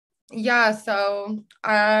yeah, so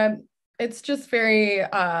it's just very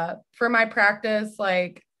for my practice,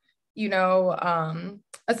 like, you know,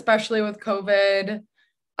 especially with COVID,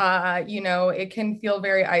 you know, it can feel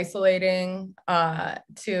very isolating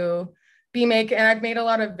to be making, and I've made a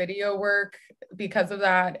lot of video work because of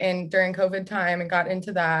that and during COVID time and got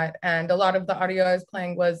into that. And a lot of the audio I was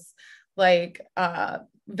playing was like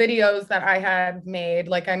videos that I had made.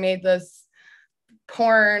 Like I made this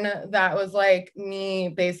porn that was like me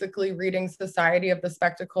basically reading Society of the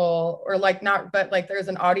Spectacle, or like not, but like there's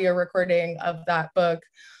an audio recording of that book,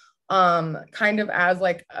 kind of as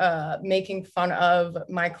like making fun of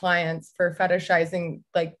my clients for fetishizing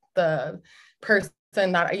like the person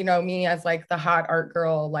that, you know, me as like the hot art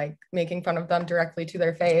girl, like making fun of them directly to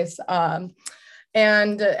their face.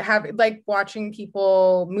 And have like watching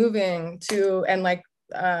people moving to, and like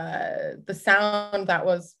the sound that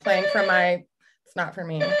was playing from my, it's not for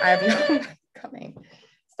me, I have no coming,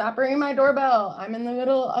 stop ringing my doorbell, I'm in the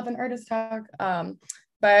middle of an artist talk.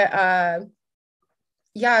 But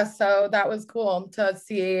yeah, so that was cool to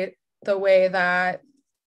see the way that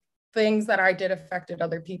things that I did affected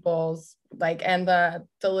other people's, like, and the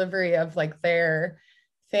delivery of like their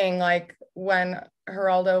thing. Like when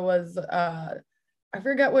Geraldo was, I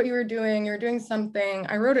forget what you were doing something,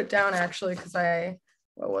 I wrote it down actually, because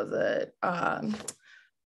what was it?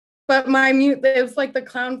 But it was like the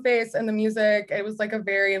clown face and the music, it was like a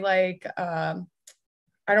very like, I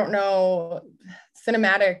don't know,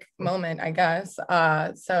 cinematic moment, I guess.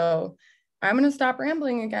 So I'm gonna stop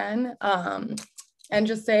rambling again, and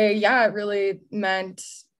just say, yeah, it really meant,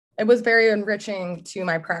 it was very enriching to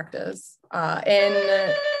my practice. And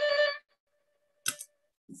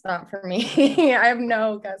it's not for me. I have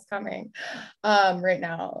no guests coming right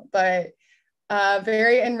now, but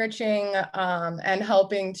very enriching, and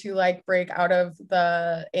helping to like break out of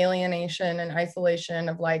the alienation and isolation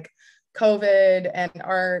of like COVID and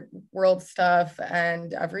art world stuff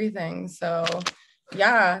and everything. So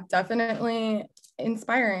yeah, definitely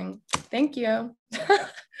inspiring. Thank you.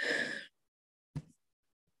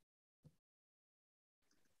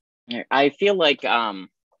 I feel like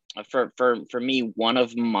for me, one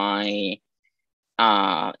of my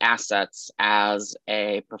assets as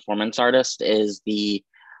a performance artist is the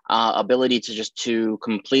ability to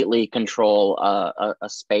completely control a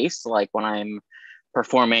space. Like when I'm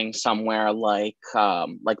performing somewhere like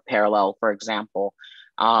Parallel, for example,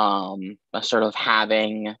 sort of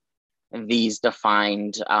having these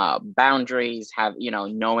defined boundaries,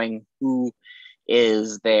 knowing who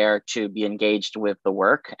is there to be engaged with the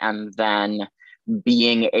work, and then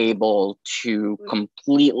being able to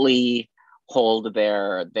completely hold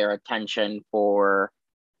their attention for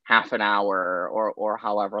half an hour or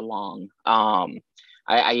however long.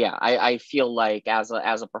 I feel like as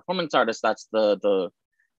a performance artist, that's the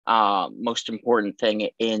most important thing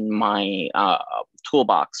in my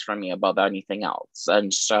toolbox for me above anything else.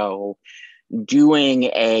 And so doing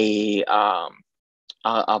a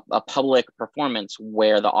public performance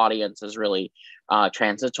where the audience is really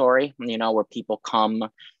transitory, where people come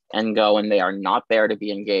and go and they are not there to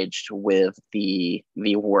be engaged with the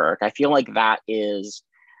work. I feel like that is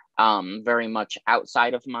very much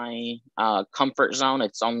outside of my comfort zone.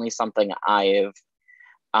 It's only something I've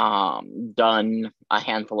done a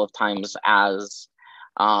handful of times as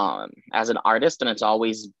an artist, and it's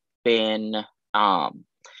always been a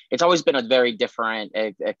very different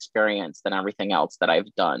experience than everything else that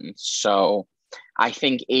I've done. So I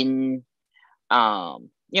think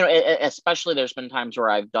especially there's been times where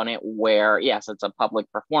I've done it where, yes, it's a public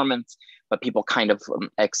performance, but people kind of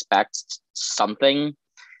expect something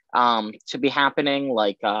to be happening.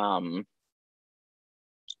 Like the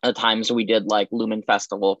times we did like Lumen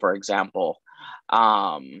Festival, for example.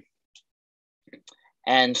 And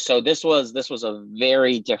so this was a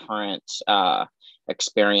very different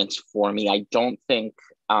experience for me. I don't think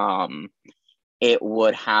it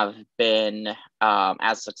would have been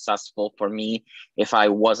as successful for me if I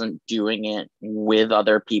wasn't doing it with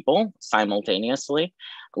other people simultaneously.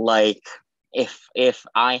 Like if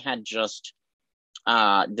I had just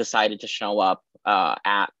decided to show up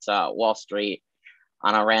at Wall Street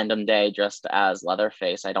on a random day dressed as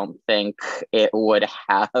Leatherface, I don't think it would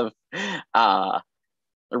have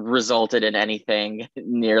resulted in anything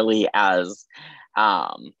nearly as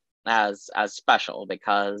special,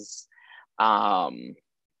 because the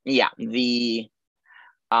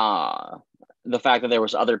fact that there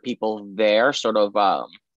was other people there sort of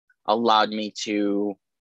allowed me to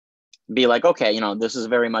be like, okay, this is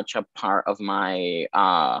very much a part of my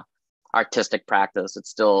artistic practice. It's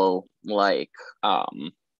still like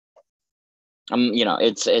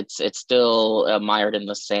it's still mired in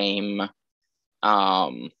the same I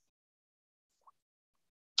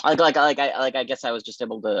guess I was just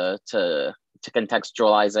able to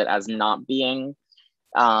contextualize it as not being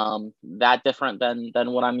that different than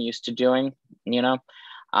what I'm used to doing, and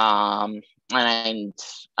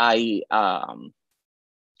I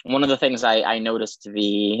one of the things I noticed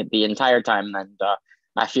the entire time, and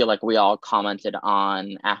I feel like we all commented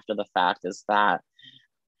on after the fact, is that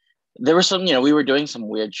there was some, we were doing some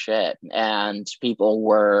weird shit, and people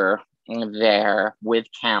were there with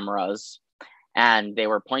cameras, and they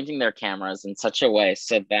were pointing their cameras in such a way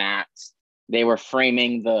so that they were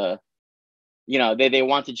framing they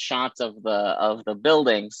wanted shots of the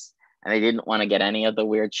buildings, and they didn't want to get any of the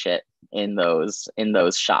weird shit in those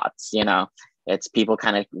shots. It's people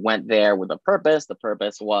kind of went there with a purpose. The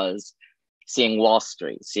purpose was seeing Wall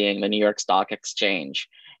Street, seeing the New York Stock Exchange.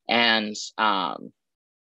 And I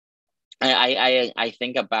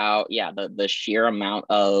think about the sheer amount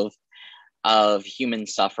of human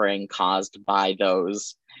suffering caused by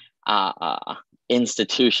those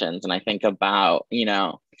institutions, and I think about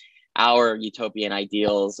our utopian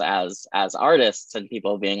ideals as artists, and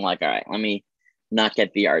people being like, all right, let me not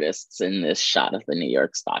get the artists in this shot of the New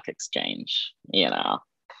York Stock Exchange, but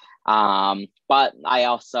I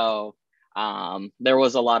also there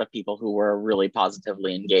was a lot of people who were really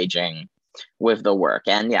positively engaging with the work.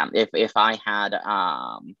 And if I had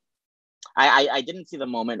I didn't see the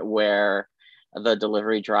moment where the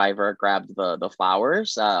delivery driver grabbed the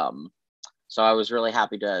flowers, so I was really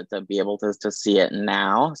happy to be able to see it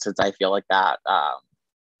now, since I feel like that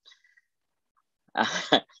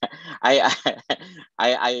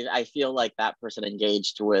I feel like that person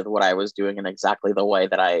engaged with what I was doing in exactly the way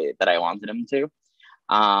that I wanted him to.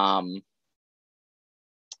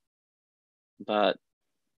 But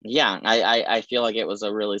yeah, I feel like it was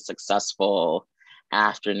a really successful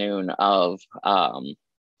afternoon of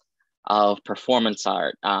performance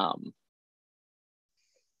art,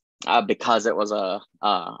 because it was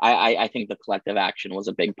I think the collective action was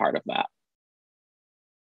a big part of that.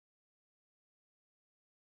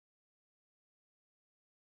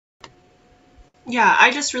 Yeah,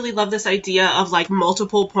 I just really love this idea of like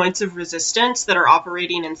multiple points of resistance that are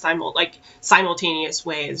operating in simultaneous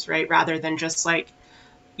ways, right? Rather than just like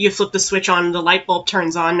you flip the switch on, the light bulb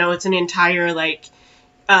turns on. No, it's an entire like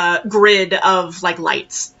grid of like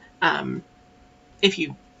lights. If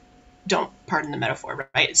you don't pardon the metaphor,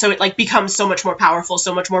 right? So it like becomes so much more powerful,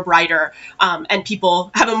 so much more brighter, and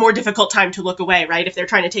people have a more difficult time to look away, right? If they're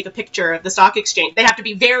trying to take a picture of the stock exchange, they have to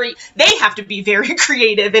be very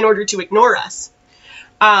creative in order to ignore us.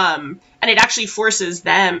 And it actually forces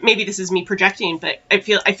them, maybe this is me projecting, but I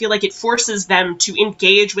feel like it forces them to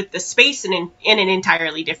engage with the space in an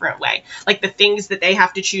entirely different way. Like the things that they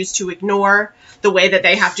have to choose to ignore, the way that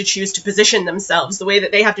they have to choose to position themselves, the way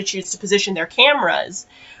that they have to choose to position their cameras,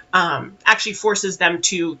 actually forces them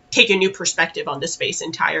to take a new perspective on the space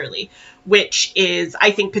entirely, which is,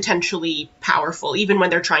 I think, potentially powerful. Even when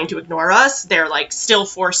they're trying to ignore us, they're like still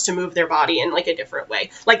forced to move their body in like a different way.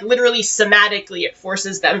 Like literally somatically, it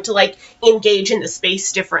forces them to like engage in the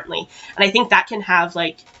space differently. And I think that can have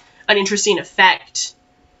like an interesting effect,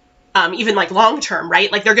 even like long term,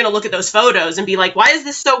 right? Like they're going to look at those photos and be like, why is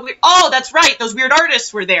this so weird? Oh, that's right, those weird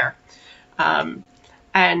artists were there.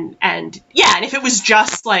 And if it was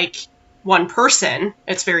just like one person,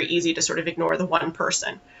 it's very easy to sort of ignore the one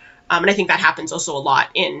person. And I think that happens also a lot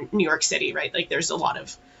in New York City, right? Like there's a lot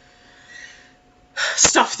of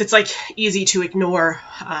stuff that's like easy to ignore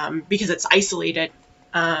because it's isolated.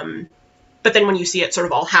 But then when you see it sort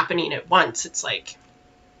of all happening at once, it's like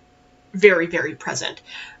very, very present,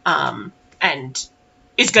 and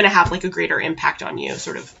is going to have like a greater impact on you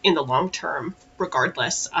sort of in the long term,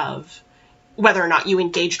 regardless of whether or not you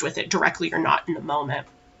engaged with it directly or not in the moment.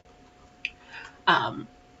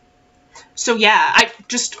 So yeah, I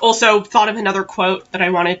just also thought of another quote that I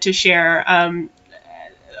wanted to share.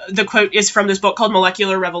 The quote is from this book called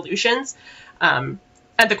Molecular Revolutions. And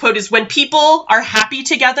the quote is, when people are happy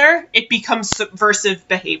together, it becomes subversive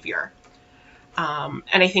behavior. And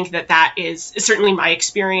I think that is certainly my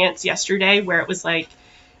experience yesterday, where it was like,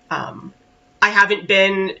 I haven't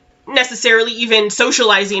been necessarily even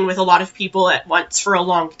socializing with a lot of people at once for a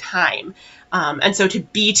long time. And so to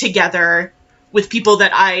be together with people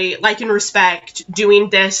that I like and respect, doing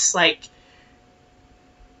this like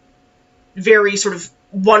very sort of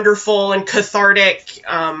wonderful and cathartic,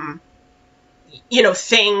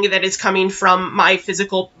 thing that is coming from my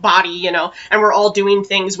physical body, and we're all doing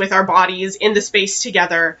things with our bodies in the space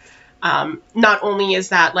together. Not only is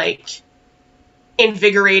that like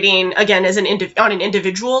invigorating, again, as on an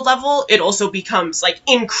individual level, it also becomes like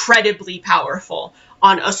incredibly powerful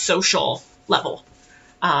on a social level.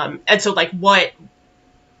 And so like what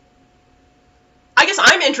I guess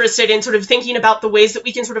I'm interested in sort of thinking about the ways that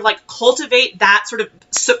we can sort of like cultivate that sort of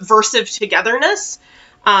subversive togetherness,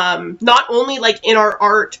 not only like in our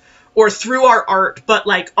art or through our art, but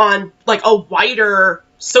like on like a wider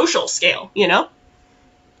social scale,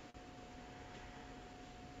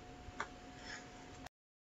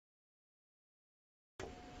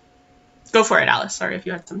 Go for it, Alice. Sorry if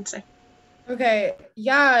you had something to say. Okay,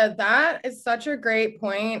 yeah, that is such a great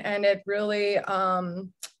point, and it really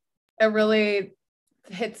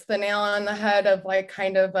hits the nail on the head of like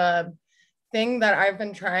kind of a thing that I've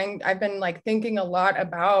been like thinking a lot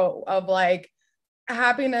about, of like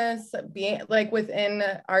happiness being like within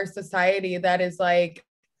our society that is like,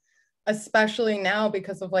 especially now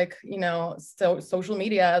because of like, you know, so social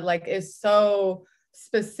media like is so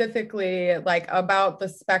specifically like about the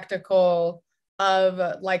spectacle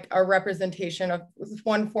of like a representation of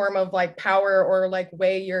one form of like power or like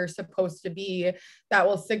way you're supposed to be, that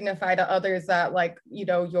will signify to others that like, you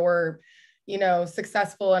know, you're, you know,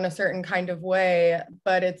 successful in a certain kind of way.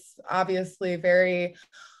 But it's obviously very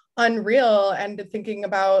unreal. And thinking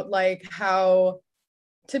about like how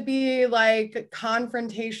to be like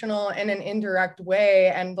confrontational in an indirect way,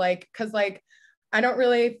 and like, because like I don't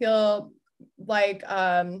really feel like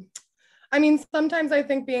I mean, sometimes I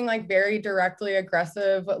think being like very directly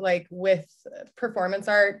aggressive like with performance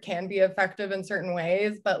art can be effective in certain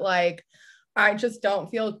ways, but like I just don't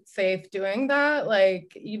feel safe doing that,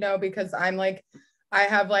 like, you know, because I'm like, I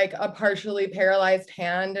have like a partially paralyzed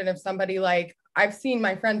hand, and if somebody like, I've seen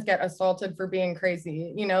my friends get assaulted for being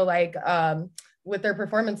crazy, you know, like with their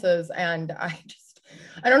performances, and I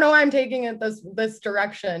don't know why I'm taking it this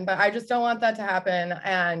direction, but I just don't want that to happen.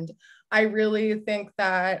 And I really think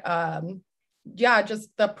that yeah, just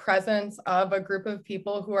the presence of a group of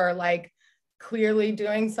people who are like clearly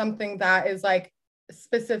doing something that is like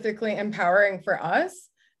specifically empowering for us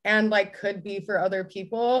and like could be for other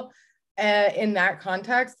people, in that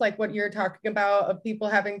context, like what you're talking about of people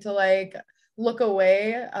having to like look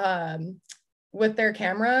away with their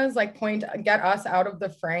cameras, like get us out of the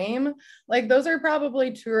frame. Like those are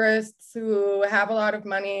probably tourists who have a lot of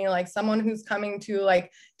money. Like someone who's coming to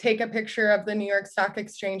like take a picture of the New York Stock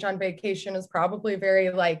Exchange on vacation is probably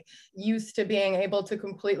very like used to being able to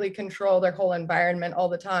completely control their whole environment all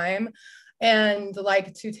the time. And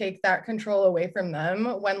like to take that control away from them,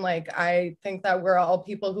 when like I think that we're all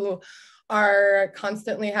people who are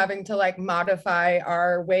constantly having to like modify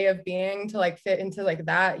our way of being to like fit into like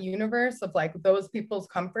that universe of like those people's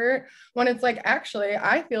comfort, when it's like, actually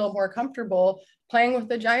I feel more comfortable playing with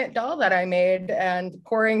the giant doll that I made and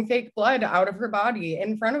pouring fake blood out of her body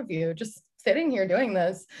in front of you, just sitting here doing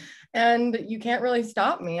this, and you can't really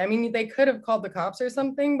stop me. I mean, they could have called the cops or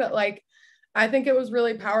something, but like I think it was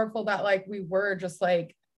really powerful that like we were just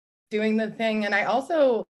like doing the thing. And I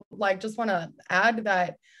also like just want to add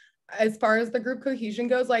that as far as the group cohesion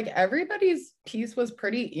goes, like everybody's piece was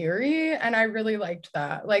pretty eerie, and I really liked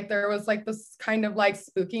that. Like there was like this kind of like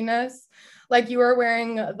spookiness, like you were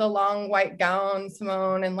wearing the long white gown,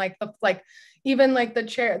 Simone, and like the like even like the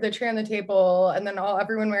chair and the table, and then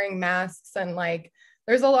everyone wearing masks, and like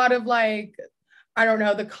there's a lot of like, I don't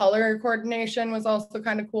know, the color coordination was also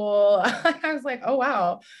kind of cool. I was like, oh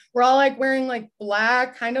wow, we're all like wearing like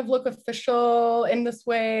black, kind of look official in this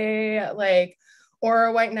way, like, or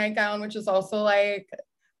a white nightgown, which is also like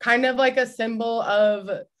kind of like a symbol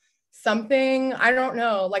of something. I don't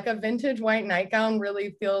know, like a vintage white nightgown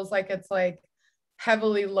really feels like it's like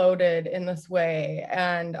heavily loaded in this way.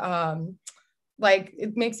 And like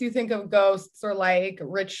it makes you think of ghosts or like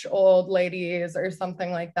rich old ladies or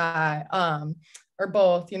something like that, or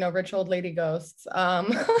both, you know, rich old lady ghosts.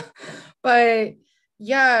 But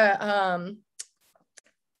yeah,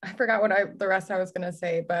 I forgot what the rest I was gonna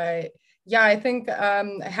say, but yeah, I think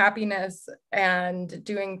happiness and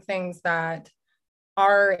doing things that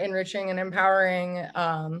are enriching and empowering,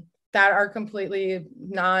 that are completely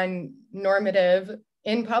non-normative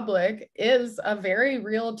in public, is a very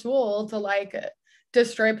real tool to like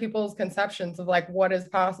destroy people's conceptions of like what is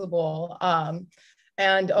possible,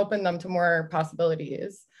 and open them to more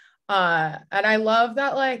possibilities. And I love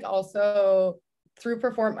that like also through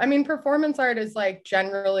performance art is like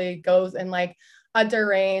generally goes in like a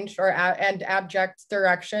deranged or and abject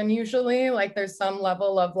direction usually. Like there's some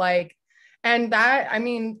level of like, and that, I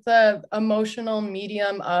mean, the emotional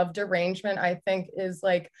medium of derangement, I think is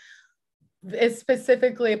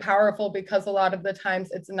specifically powerful because a lot of the times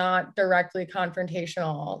it's not directly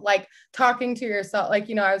confrontational. Like talking to yourself, like,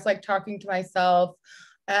 you know, I was like talking to myself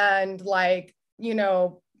and like, you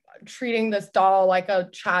know, treating this doll like a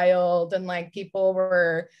child, and like people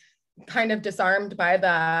were kind of disarmed by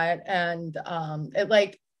that, and it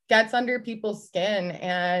like gets under people's skin.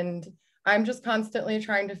 And I'm just constantly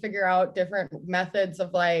trying to figure out different methods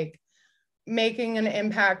of like making an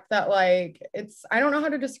impact that like, it's, I don't know how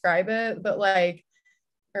to describe it, but like,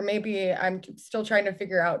 or maybe I'm still trying to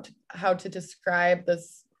figure out how to describe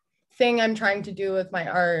this thing I'm trying to do with my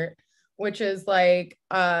art, which is like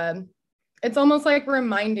it's almost like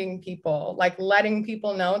reminding people, like letting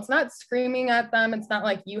people know. It's not screaming at them. It's not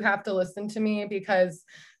like you have to listen to me, because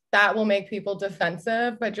that will make people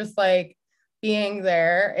defensive, but just like being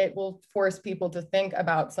there, it will force people to think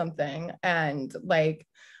about something. And like,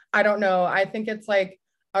 I don't know, I think it's like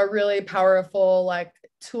a really powerful like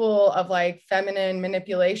tool of like feminine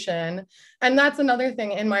manipulation. And that's another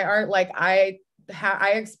thing in my art. Like I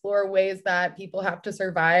explore ways that people have to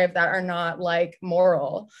survive that are not like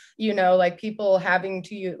moral, you know, like people having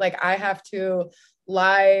to use, like I have to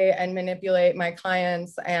lie and manipulate my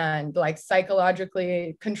clients and like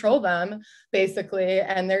psychologically control them basically,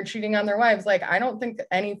 and they're cheating on their wives. Like I don't think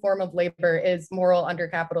any form of labor is moral under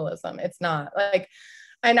capitalism. It's not like,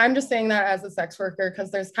 and I'm just saying that as a sex worker,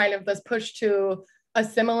 because there's kind of this push to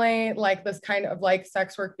assimilate like this kind of like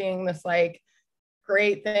sex work being this like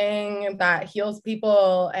great thing that heals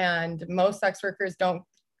people, and most sex workers don't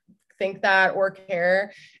think that or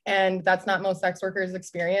care, and that's not most sex workers'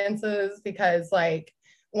 experiences, because like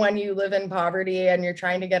when you live in poverty and you're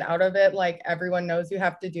trying to get out of it, like everyone knows you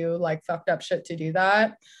have to do like fucked up shit to do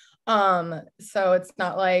that. So it's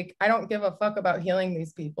not like I don't give a fuck about healing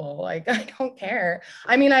these people. Like I don't care.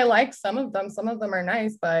 I mean, I like some of them are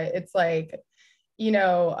nice, but it's like, you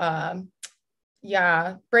know,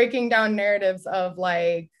 yeah, breaking down narratives of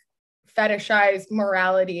like fetishized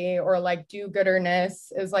morality or like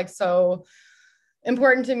do-gooderness is like so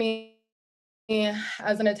important to me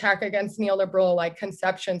as an attack against neoliberal like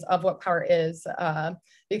conceptions of what power is,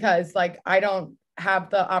 because like I don't have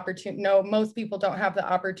the opportunity, no, most people don't have the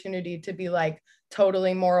opportunity to be like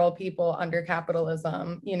totally moral people under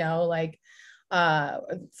capitalism, you know, like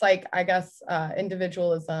it's like I guess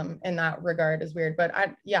individualism in that regard is weird, but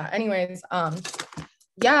yeah, anyways,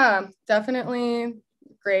 yeah, definitely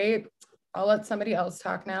great. I'll let somebody else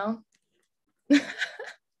talk now.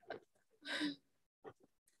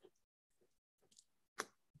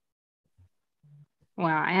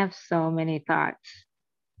 Wow, I have so many thoughts.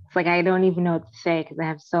 It's like I don't even know what to say because I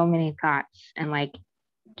have so many thoughts and like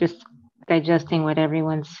just digesting what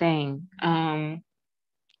everyone's saying.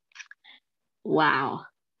 Wow.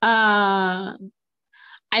 I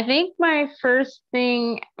think my first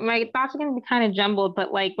thing, my thoughts are going to be kind of jumbled,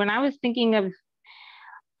 but like when I was thinking of,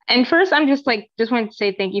 and first I'm just like, just wanted to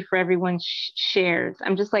say thank you for everyone's shares.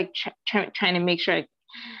 I'm just like trying to make sure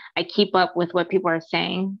I keep up with what people are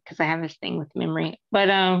saying because I have this thing with memory. But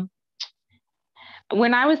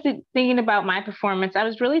when I was thinking about my performance, I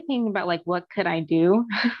was really thinking about like, what could I do?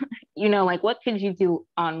 You know, like what could you do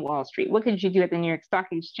on Wall Street? What could you do at the New York Stock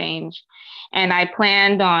Exchange? And I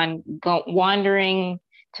planned on wandering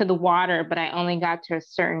to the water, but I only got to a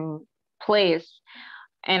certain place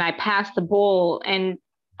and I passed the bowl. And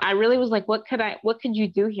I really was like, what could you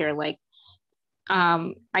do here? Like,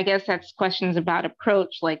 I guess that's questions about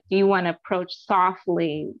approach. Like, do you want to approach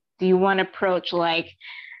softly? Do you want to approach like,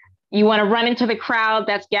 you want to run into the crowd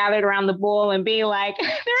that's gathered around the bowl and be like, they're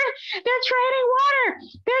trading water.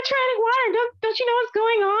 They're trading water. Don't you know what's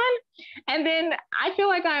going on? And then I feel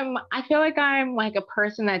like I'm like a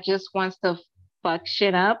person that just wants to fuck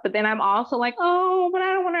shit up. But then I'm also like, oh, but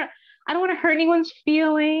I don't want to hurt anyone's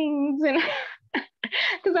feelings. And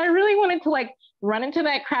because I really wanted to like run into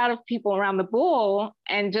that crowd of people around the bowl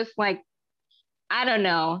and just like, I don't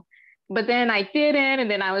know. But then I didn't. And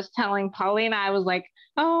then I was telling Paulina, I was like,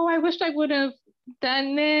 oh, I wish I would have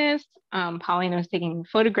done this. Paulina was taking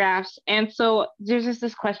photographs. And so there's just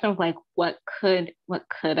this question of like, what could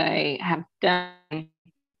I have done? And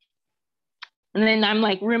then I'm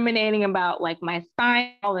like ruminating about like my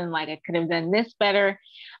style and like I could have done this better.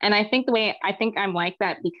 And I think I'm like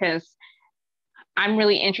that because I'm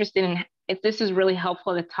really interested in if this is really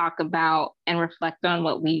helpful to talk about and reflect on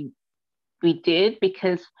what we did,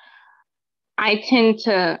 because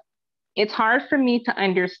it's hard for me to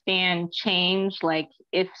understand change. Like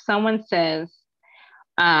if someone says,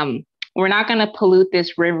 we're not going to pollute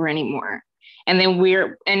this river anymore. And then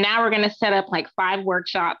now we're going to set up like 5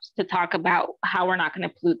 workshops to talk about how we're not going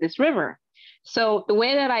to pollute this river. So the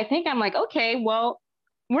way that I think, I'm like, okay, well,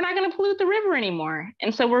 we're not going to pollute the river anymore.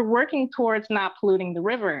 And so we're working towards not polluting the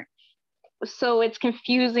river. So it's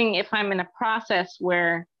confusing if I'm in a process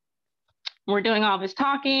where we're doing all this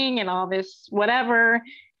talking and all this whatever,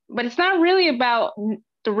 but it's not really about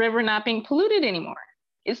the river not being polluted anymore.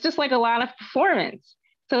 It's just like a lot of performance.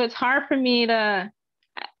 So it's hard for me to,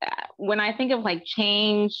 when I think of like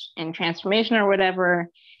change and transformation or whatever,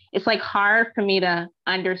 it's like hard for me to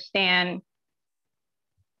understand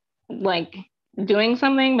like doing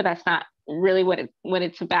something, but that's not really what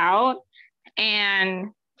it's about. And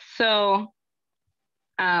so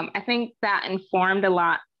I think that informs a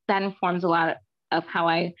lot of how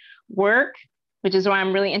I work, which is why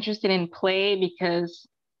I'm really interested in play, because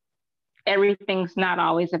everything's not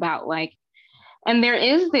always about like, and there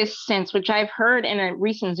is this sense, which I've heard in a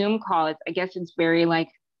recent Zoom call, I guess it's very like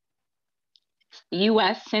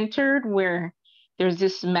US centered, where there's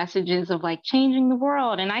this messages of like changing the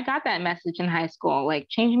world. And I got that message in high school, like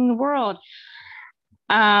changing the world.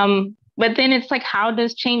 But then it's like, how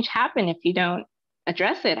does change happen if you don't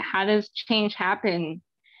address it? How does change happen?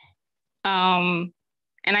 And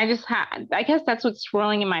I guess that's what's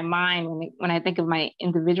swirling in my mind when I think of my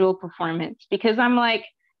individual performance, because I'm like,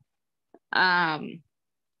 I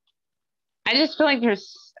just feel like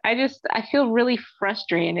I feel really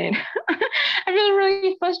frustrated. I feel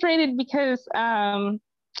really frustrated because, I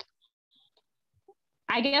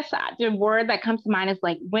guess the word that comes to mind is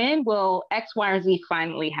like, when will X, Y, or Z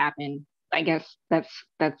finally happen? I guess that's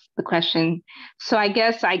the question. So I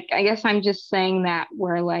guess I'm just saying that,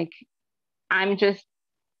 where like I'm just,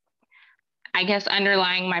 I guess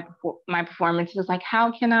underlying my performance is like,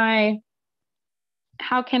 how can I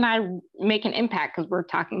make an impact? Because we're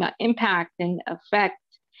talking about impact and effect,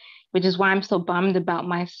 which is why I'm so bummed about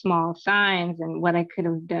my small signs and what I could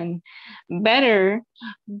have done better.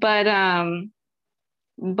 But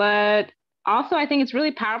also I think it's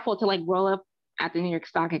really powerful to like roll up at the New York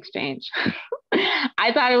Stock Exchange.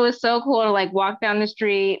 I thought it was so cool to like walk down the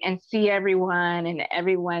street and see everyone. And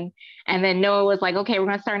then Noah was like, okay, we're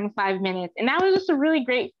going to start in 5 minutes. And that was just a really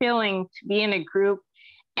great feeling to be in a group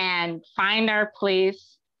and find our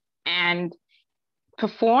place and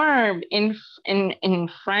perform in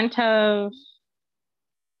front of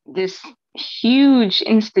this huge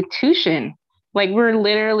institution. Like, we're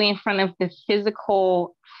literally in front of the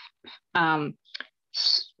physical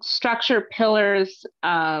structure pillars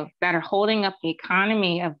that are holding up the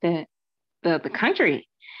economy of the country.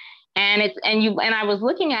 And I was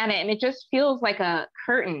looking at it, and it just feels like a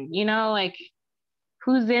curtain, like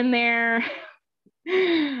who's in there?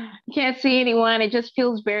 You can't see anyone. It just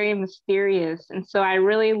feels very mysterious. And so I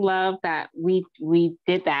really love that we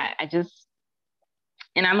did that.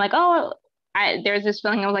 And I'm like, oh, there's this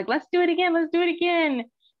feeling. I was like, let's do it again.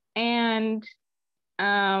 And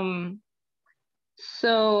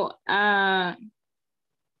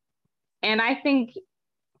and I think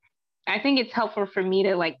it's helpful for me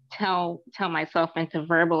to like tell myself and to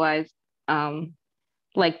verbalize,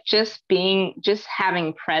 like just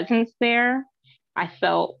having presence there, I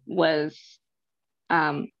felt was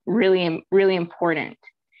really, really important,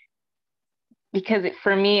 because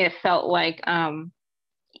for me, it felt like,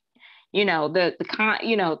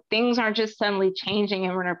 things aren't just suddenly changing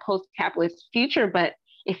and we're in a post-capitalist future, but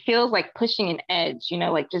it feels like pushing an edge,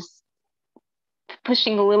 like just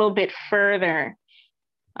pushing a little bit further.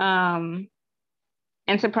 And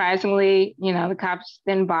surprisingly, the cops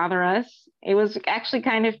didn't bother us. It was actually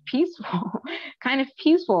kind of peaceful.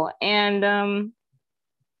 And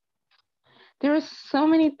there were so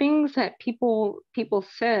many things that people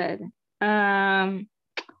said. Darn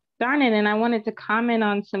it, and I wanted to comment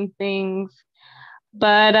on some things.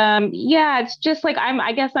 But yeah, it's just like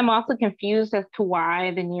I guess I'm also confused as to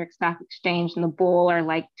why the New York Stock Exchange and the Bull are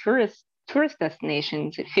like tourist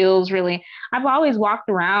destinations. It feels really, I've always walked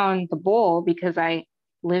around the Bull because I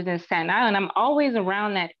lived in Staten Island. I'm always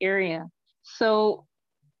around that area. So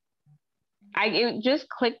it just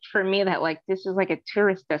clicked for me that like this is like a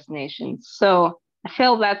tourist destination. So I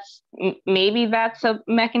feel maybe that's a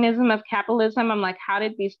mechanism of capitalism. I'm like, how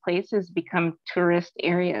did these places become tourist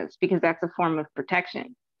areas? Because that's a form of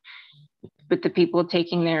protection. But the people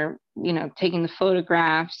taking taking the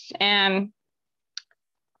photographs and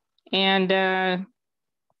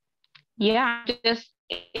yeah,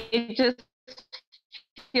 it just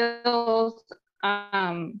feels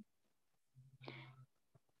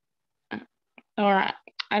or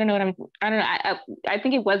I don't know what I don't know. I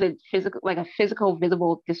think it was a physical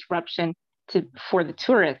visible disruption for the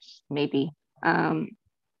tourists, maybe. And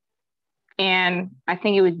I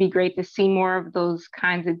think it would be great to see more of those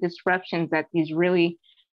kinds of disruptions at these really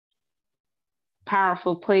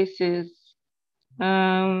powerful places.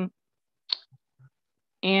 So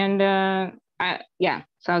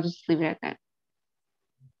I'll just leave it at that.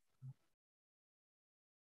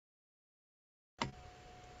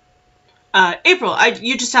 April,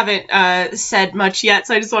 you just haven't said much yet,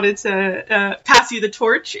 so I just wanted to pass you the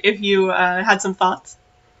torch if you had some thoughts.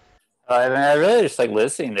 I really just like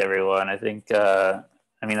listening to everyone. I think,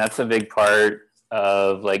 that's a big part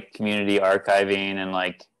of like community archiving and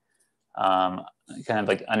like kind of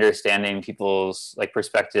like understanding people's like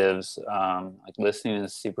perspectives. Like listening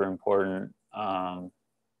is super important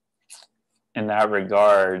in that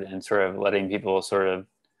regard, and sort of letting people sort of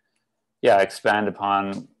expand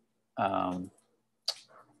upon,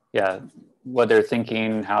 what they're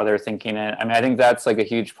thinking, how they're thinking it. I mean, I think that's like a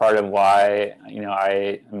huge part of why,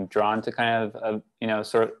 I am drawn to kind of,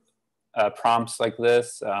 sort of prompts like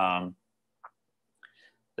this. The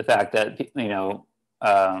fact that,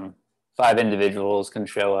 5 individuals can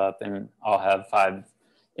show up and all have 5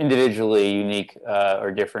 individually unique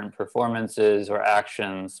or different performances or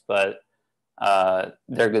actions, but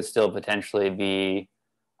there could still potentially be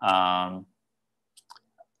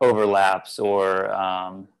overlaps or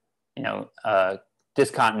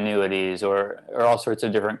discontinuities or all sorts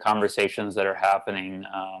of different conversations that are happening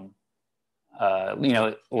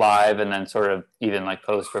live, and then sort of even like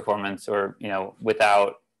post performance, or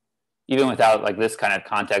without like this kind of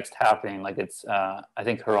context happening. Like it's I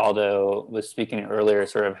think Geraldo was speaking earlier,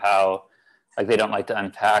 sort of how like they don't like to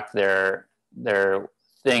unpack their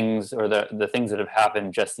things or the things that have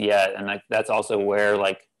happened just yet, and like that's also where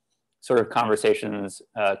like sort of conversations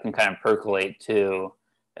can kind of percolate too,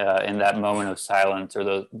 in that moment of silence,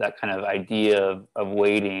 or that kind of idea of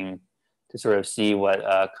waiting to sort of see what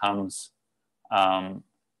comes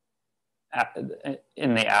in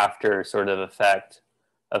the after sort of effect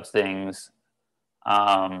of things.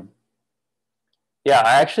 I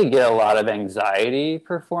actually get a lot of anxiety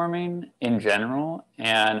performing in general,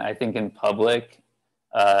 and I think in public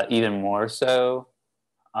even more so.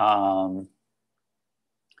 And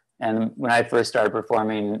when I first started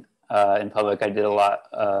performing in public, I did a lot.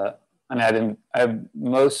 I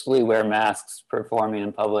mostly wear masks performing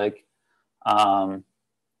in public, and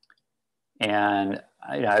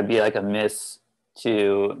I'd be like amiss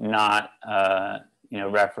to not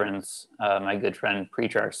reference my good friend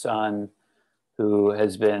Preach Our Son, who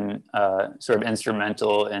has been sort of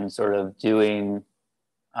instrumental in sort of doing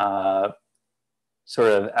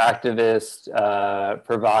sort of activist,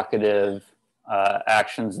 provocative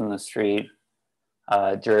actions in the street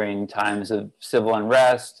during times of civil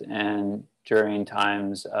unrest and during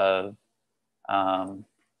times of,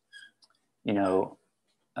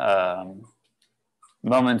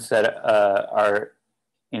 moments that are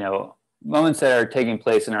taking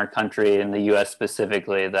place in our country, in the U.S.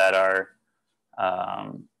 specifically, that are,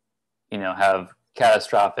 have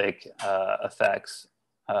catastrophic effects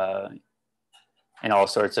in all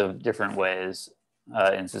sorts of different ways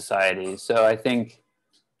in society. So I think,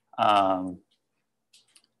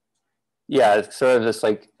 it's sort of this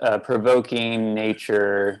like provoking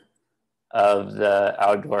nature of the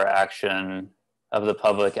outdoor action, of the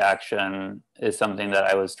public action, is something that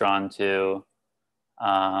I was drawn to.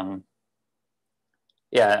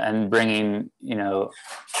 And bringing,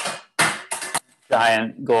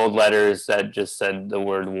 giant gold letters that just said the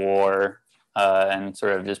word war, and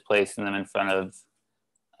sort of just placing them in front of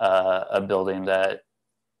a building that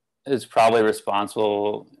is probably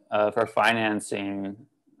responsible for financing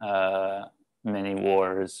many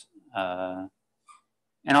wars.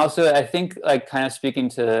 And also, I think, like, kind of speaking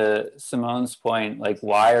to Simone's point, like,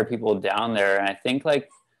 why are people down there? And I think,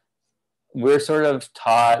 like, we're sort of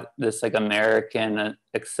taught this, like, American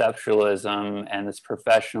exceptionalism and this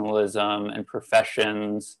professionalism and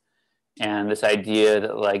professions, and this idea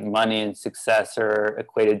that, like, money and success are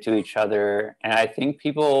equated to each other. And I think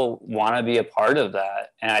people want to be a part of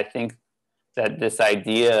that. And I think that this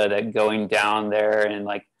idea that going down there and,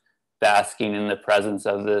 like, basking in the presence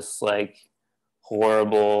of this, like,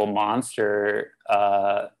 horrible monster,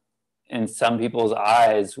 in some people's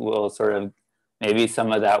eyes will sort of, maybe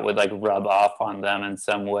some of that would, like, rub off on them in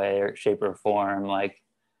some way or shape or form. Like,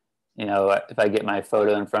 if I get my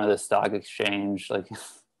photo in front of the stock exchange, like,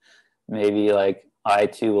 maybe, like, I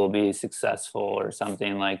too will be successful or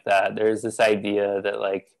something like that. There's this idea that,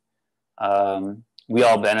 like, we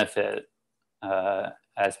all benefit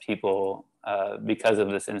as people because of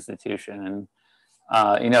this institution. And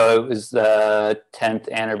it was the 10th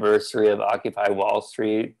anniversary of Occupy Wall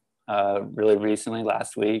Street really recently,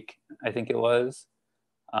 last week, I think it was.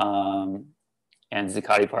 And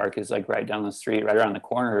Zuccotti Park is, like, right down the street, right around the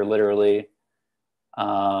corner, literally.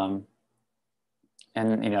 And,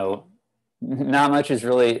 not much is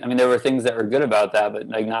really, I mean, there were things that were good about that, but,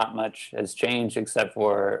 like, not much has changed except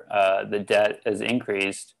for the debt has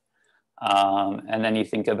increased. And then you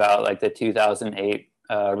think about, like, the 2008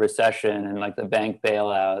 recession and, like, the bank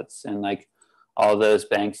bailouts and, like, all those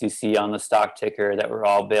banks you see on the stock ticker that were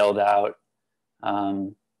all bailed out.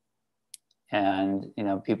 And,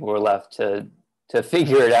 people were left to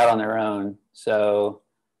figure it out on their own. So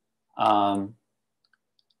I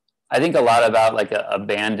think a lot about, like,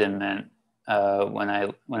 abandonment when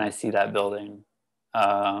I see that building.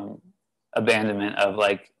 Abandonment of,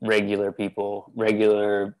 like, regular people,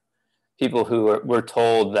 regular people who were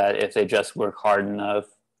told that if they just work hard enough,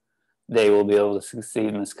 they will be able to succeed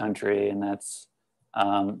in this country. And that's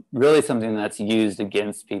really something that's used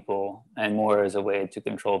against people and more as a way to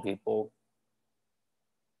control people.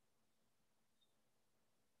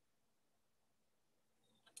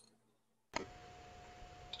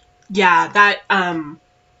 Yeah,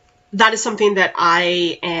 that is something that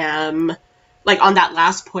I am, like, on that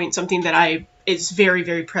last point, something that is very,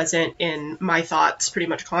 very present in my thoughts pretty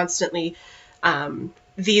much constantly.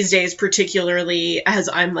 These days, particularly as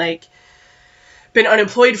I'm like been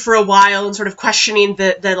unemployed for a while and sort of questioning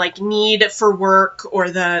the like need for work or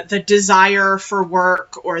the desire for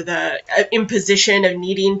work or the imposition of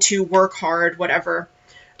needing to work hard, whatever.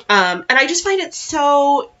 And I just find it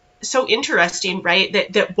so interesting, right?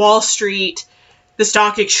 That Wall Street, the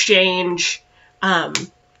stock exchange,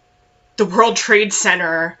 the World Trade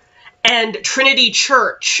Center, and Trinity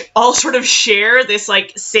Church all sort of share this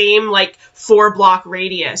like same like 4-block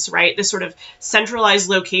radius, right? This sort of centralized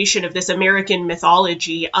location of this American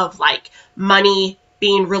mythology of like money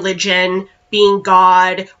being religion, being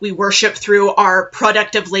God. We worship through our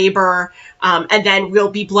productive labor, and then we'll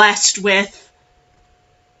be blessed with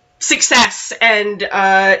success and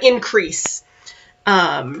increase.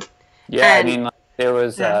 I mean, like, there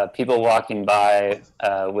was people walking by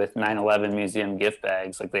with 9/11 museum gift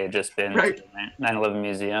bags, like they had just been to the 9/11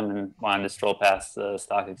 museum and wanted to stroll past the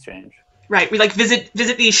stock exchange. Right, we like visit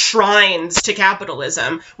these shrines to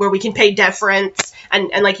capitalism where we can pay deference,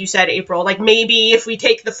 and like you said, April, like maybe if we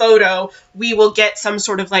take the photo, we will get some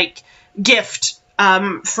sort of like gift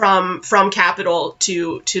from capital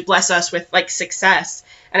to bless us with like success.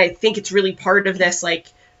 And I think it's really part of this, like,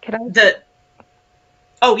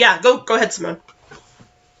 oh yeah, go ahead, Simone.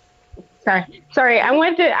 Sorry. I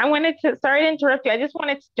wanted to, sorry to interrupt you. I just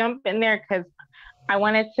wanted to jump in there because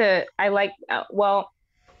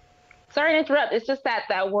sorry to interrupt. It's just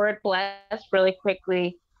that word blessed really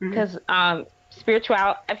quickly because I feel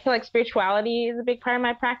like spirituality is a big part of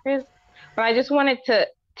my practice, but I just wanted to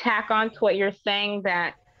tack on to what you're saying,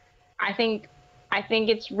 that I think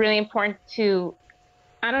it's really important to,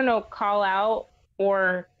 I don't know, call out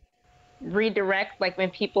or redirect, like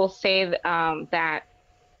when people say that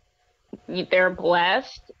they're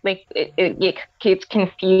blessed, like it gets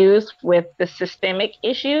confused with the systemic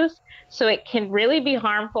issues. So it can really be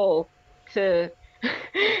harmful it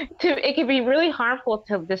can be really harmful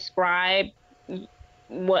to describe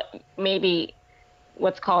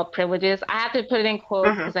what's called privileges. I have to put it in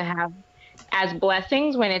quotes because I have as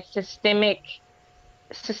blessings when it's systemic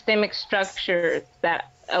structures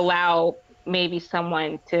that allow maybe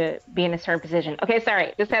someone to be in a certain position. Okay,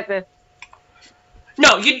 sorry. Just had to.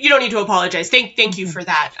 No, you don't need to apologize. Thank you for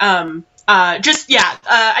that. I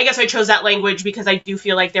guess I chose that language because I do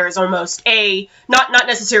feel like there is almost not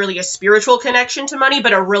necessarily a spiritual connection to money,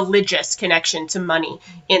 but a religious connection to money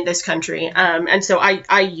in this country. And so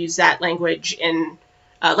I use that language in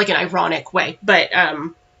like an ironic way, but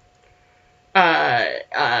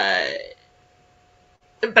I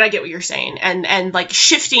get what you're saying, and like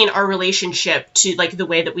shifting our relationship to like the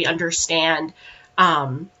way that we understand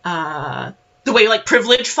the way like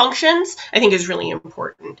privilege functions, I think is really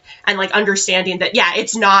important. And like understanding that, yeah,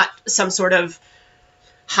 it's not some sort of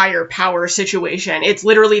higher power situation. It's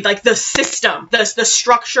literally like the system, the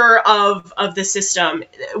structure of the system,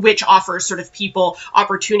 which offers sort of people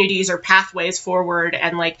opportunities or pathways forward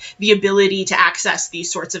and like the ability to access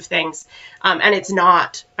these sorts of things. And it's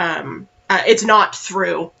not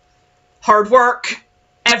through hard work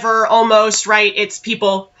ever, almost, right? It's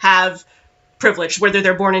people have privilege, whether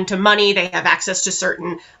they're born into money, they have access to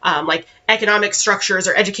certain like economic structures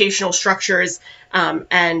or educational structures,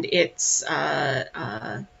 and it's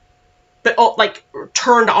like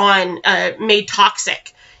turned on, made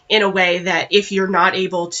toxic in a way that if you're not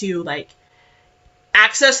able to like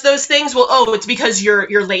access those things, well, it's because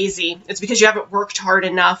you're lazy. It's because you haven't worked hard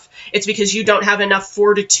enough. It's because you don't have enough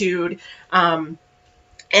fortitude. So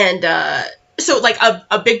like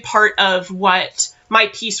a big part of what my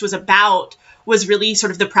piece was about was really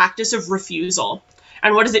sort of the practice of refusal.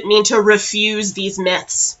 And what does it mean to refuse these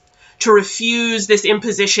myths, to refuse this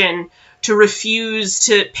imposition, to refuse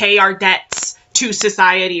to pay our debts to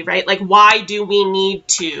society, right? Like, why do we need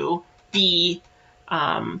to be,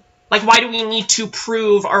 why do we need to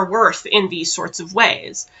prove our worth in these sorts of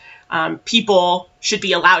ways? People should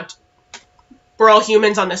be allowed, we're all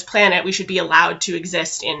humans on this planet, we should be allowed to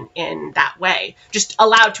exist in that way. Just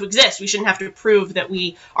allowed to exist. We shouldn't have to prove that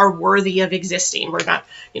we are worthy of existing. We're not,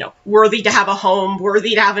 worthy to have a home,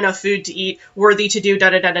 worthy to have enough food to eat, worthy to do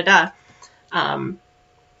da-da-da-da-da.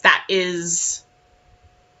 That is,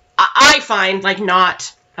 I find, like,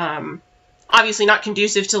 not obviously not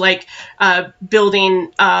conducive to like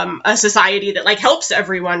building a society that like helps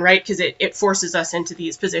everyone, right? Because it forces us into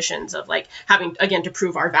these positions of like having, again, to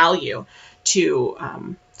prove our value to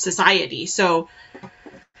society. So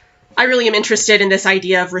I really am interested in this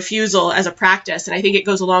idea of refusal as a practice, and I think it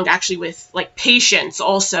goes along actually with like patience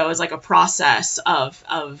also as like a process of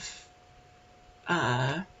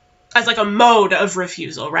as like a mode of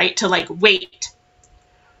refusal, right? To like wait,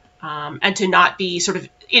 and to not be sort of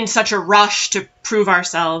in such a rush to prove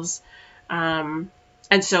ourselves. And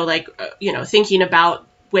so like, thinking about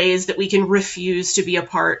ways that we can refuse to be a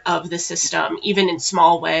part of the system, even in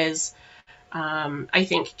small ways, I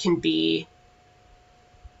think can be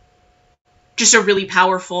just a really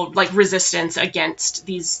powerful like resistance against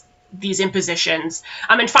these impositions.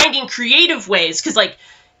 And finding creative ways, because like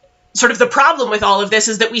sort of the problem with all of this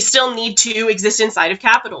is that we still need to exist inside of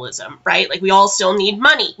capitalism, right? Like we all still need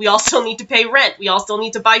money. We all still need to pay rent. We all still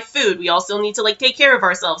need to buy food. We all still need to like take care of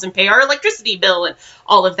ourselves and pay our electricity bill and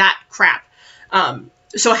all of that crap.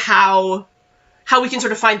 So how we can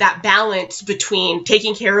sort of find that balance between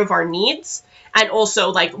taking care of our needs and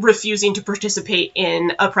also like refusing to participate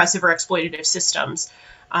in oppressive or exploitative systems.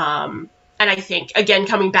 And I think, again,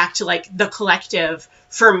 coming back to like the collective,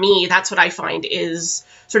 for me, that's what I find is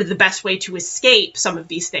sort of the best way to escape some of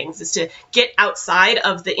these things, is to get outside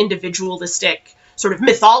of the individualistic sort of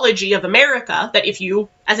mythology of America, that if you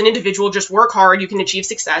as an individual just work hard, you can achieve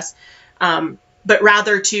success, but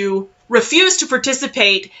rather to refuse to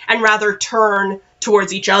participate and rather turn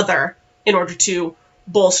towards each other in order to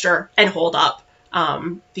bolster and hold up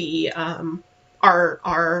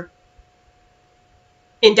our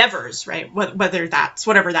endeavors, right? Whether that's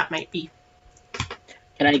whatever that might be.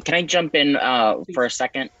 Can I jump in for a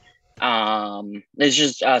second? It's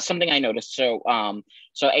just something I noticed. So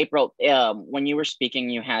April, when you were speaking,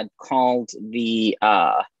 you had called the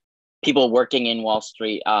people working in Wall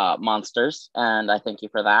Street monsters, and I thank you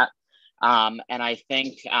for that. And I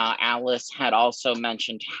think Alice had also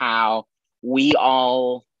mentioned how we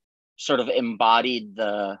all sort of embodied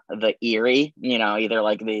the eerie, either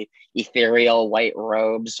like the ethereal white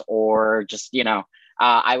robes or just,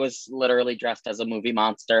 I was literally dressed as a movie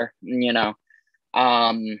monster, The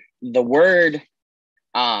word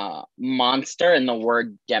monster and the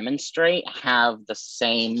word demonstrate have the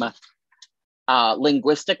same,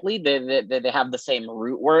 linguistically, they have the same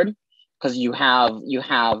root word, because you have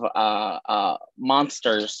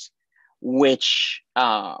monsters, which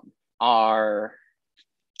are,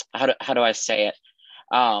 how do I say it?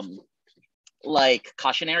 Like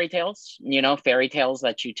cautionary tales, fairy tales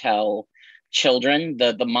that you tell children.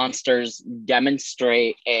 The monsters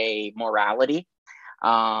demonstrate a morality,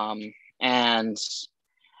 and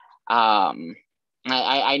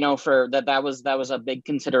I know for that was a big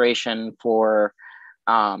consideration for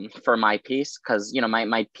my piece, because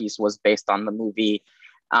my piece was based on the movie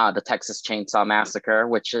the Texas Chainsaw Massacre,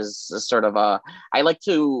 which is sort of I like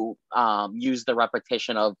to use the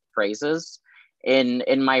repetition of phrases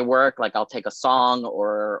in my work. Like I'll take a song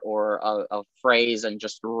or a phrase and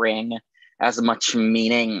just wring as much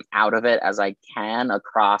meaning out of it as I can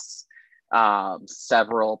across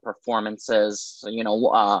several performances.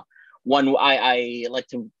 One, I like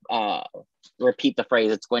to repeat the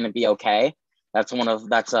phrase, "It's going to be okay." That's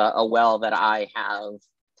a well that I have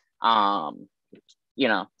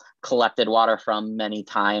collected water from many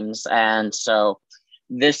times. And so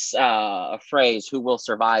this phrase, "who will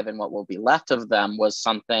survive and what will be left of them," was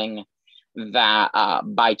something that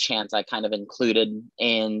by chance I kind of included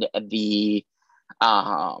in the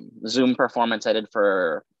Zoom performance I did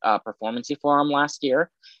for Performancy Forum last year.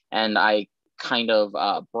 And I kind of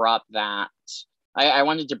brought that, I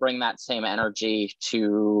wanted to bring that same energy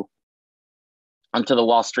onto the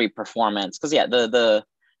Wall Street performance. Because the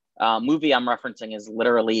movie I'm referencing is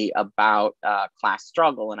literally about class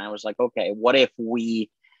struggle. And I was like, okay, what if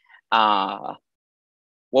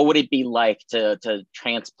what would it be like to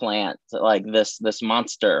transplant like this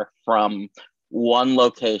monster from one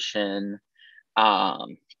location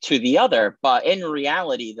to the other? But in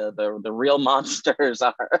reality, the real monsters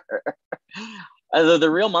are the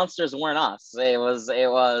real monsters weren't us.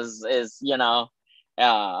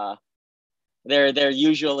 They're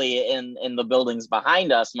usually in the buildings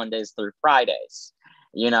behind us Mondays through Fridays,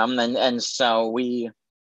 and so we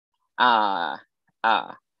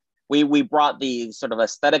brought the sort of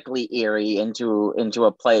aesthetically eerie into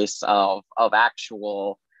a place of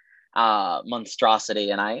actual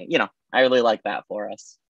monstrosity, and I really like that for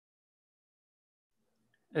us.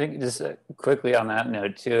 I think just quickly on that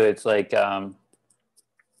note too, it's like I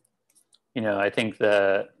think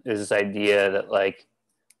there's this idea that like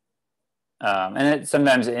and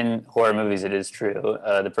sometimes in horror movies it is true.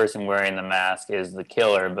 The person wearing the mask is the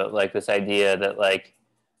killer, but like this idea that like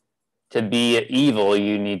to be evil,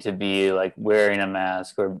 you need to be like wearing a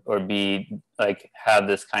mask or be like have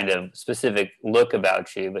this kind of specific look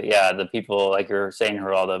about you. But yeah, the people, like you're saying,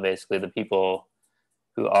 Geraldo, basically the people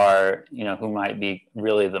who are, you know, who might be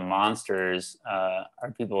really the monsters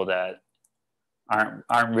are people that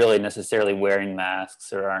aren't really necessarily wearing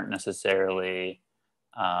masks or aren't necessarily,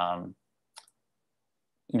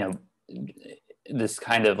 you know, this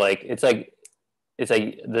kind of like it's like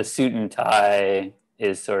the suit and tie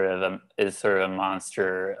is sort of a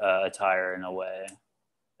monster attire in a way.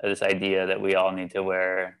 This idea that we all need to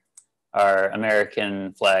wear our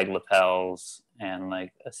American flag lapels and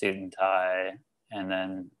like a suit and tie, and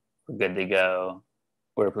then we're good to go.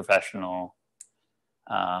 We're professional.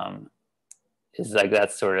 Is like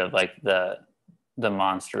that's sort of like the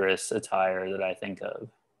monstrous attire that I think of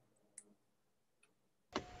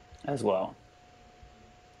as well.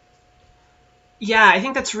 Yeah, I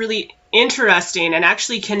think that's really interesting and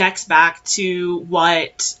actually connects back to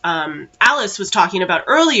what Alice was talking about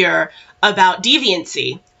earlier about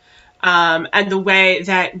deviancy, and the way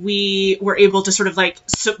that we were able to sort of like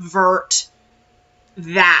subvert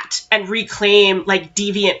that and reclaim like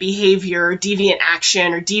deviant behavior, deviant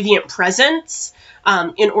action, or deviant presence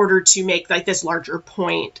in order to make like this larger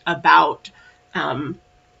point about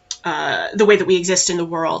the way that we exist in the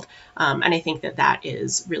world. And I think that that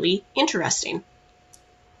is really interesting.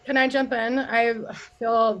 Can I jump in? I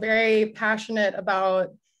feel very passionate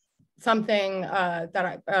about something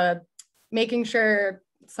that I, making sure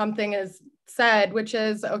something is said, which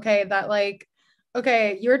is, okay, that like,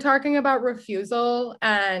 okay, you're talking about refusal,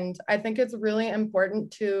 and I think it's really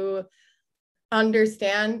important to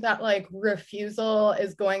understand that like refusal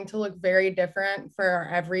is going to look very different for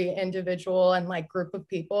every individual and like group of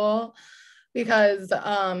people, because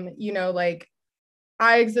you know, like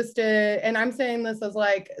I existed, and I'm saying this as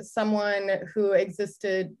like someone who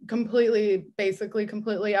existed basically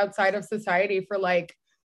completely outside of society for like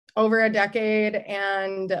over a decade,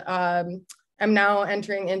 and am now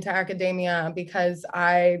entering into academia because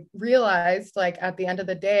I realized like at the end of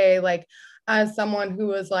the day, like as someone who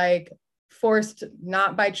was like forced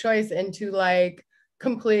not by choice into like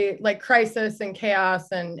complete like crisis and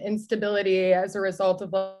chaos and instability as a result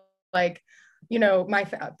of like, you know, my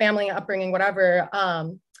family upbringing, whatever,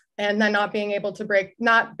 and then not being able to break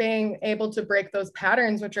those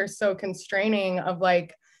patterns, which are so constraining of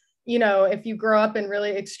like, you know, if you grow up in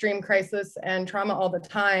really extreme crisis and trauma all the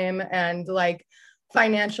time, and like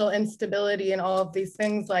financial instability and all of these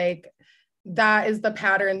things, like that is the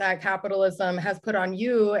pattern that capitalism has put on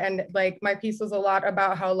you. And like my piece was a lot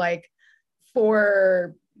about how like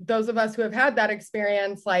for those of us who have had that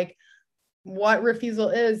experience, like what refusal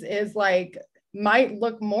is like might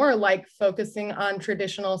look more like focusing on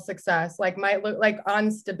traditional success, like might look like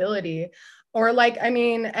on stability, or like, I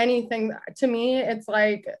mean, anything. To me, it's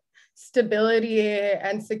like stability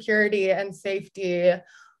and security and safety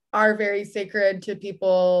are very sacred to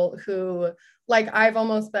people who, like, I've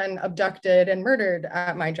almost been abducted and murdered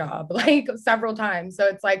at my job like several times. So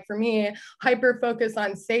it's like, for me, hyper focus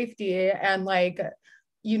on safety and like,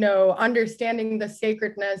 you know, understanding the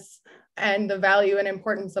sacredness and the value and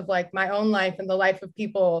importance of like my own life and the life of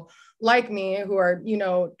people like me who are, you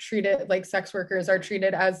know, treated like sex workers are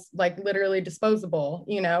treated as like literally disposable,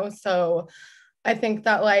 you know? So I think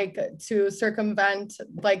that like to circumvent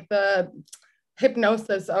like the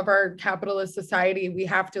hypnosis of our capitalist society, we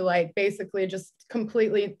have to like basically just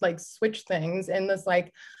completely like switch things in this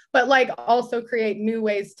like, but like also create new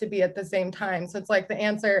ways to be at the same time. So it's like the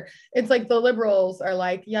answer, it's like the liberals are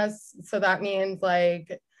like, yes, so that means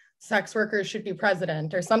like sex workers should be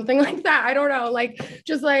president or something like that. I don't know, like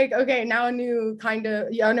just like, okay, now a new kind of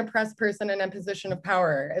an oppressed person in a position of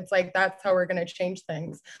power. It's like, that's how we're going to change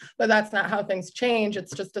things, but that's not how things change.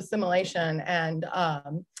 It's just assimilation. And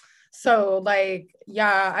so like,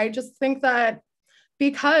 yeah, I just think that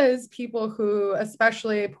because people who,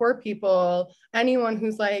 especially poor people, anyone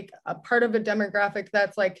who's like a part of a demographic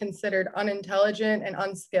that's like considered unintelligent and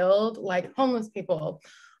unskilled, like homeless people,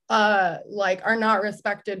 like are not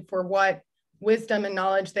respected for what wisdom and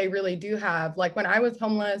knowledge they really do have. Like when I was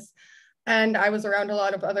homeless and I was around a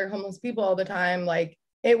lot of other homeless people all the time, like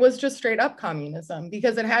it was just straight up communism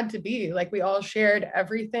because it had to be like, we all shared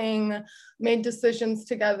everything, made decisions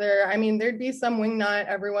together. I mean, there'd be some wingnut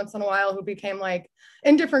every once in a while who became like,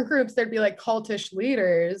 in different groups, there'd be like cultish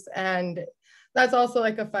leaders. And that's also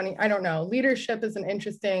like a funny, I don't know, leadership is an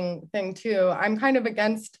interesting thing too. I'm kind of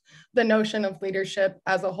against the notion of leadership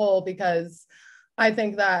as a whole because I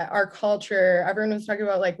think that our culture, everyone was talking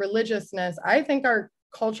about like religiousness. I think our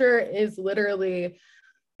culture is literally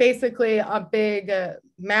basically a big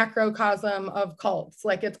macrocosm of cults.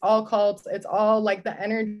 Like it's all cults. It's all like the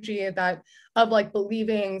energy that of like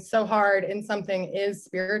believing so hard in something is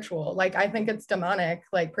spiritual. Like I think it's demonic,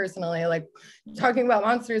 like personally, like talking about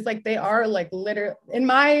monsters, like they are like literally, in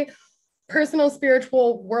my personal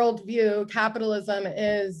spiritual worldview, capitalism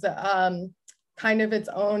is kind of its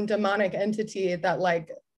own demonic entity that like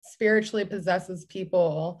spiritually possesses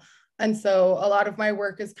people. And so a lot of my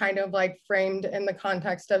work is kind of like framed in the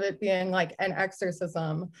context of it being like an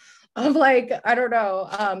exorcism of like, I don't know,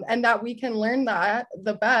 and that we can learn that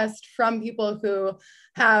the best from people who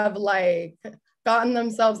have like gotten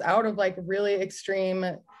themselves out of like really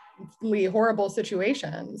extremely horrible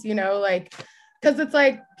situations, you know, like, because it's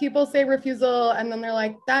like people say refusal and then they're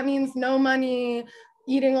like, that means no money,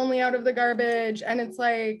 eating only out of the garbage. And it's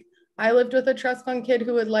like, I lived with a trust fund kid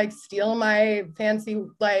who would like steal my fancy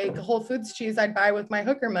like Whole Foods cheese I'd buy with my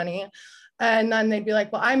hooker money. And then they'd be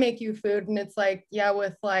like, well, I make you food. And it's like, yeah,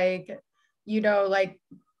 with like, you know, like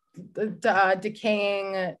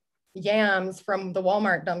decaying yams from the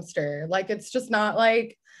Walmart dumpster. Like, it's just not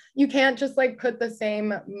like, you can't just like put the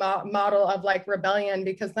same model of like rebellion,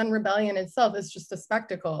 because then rebellion itself is just a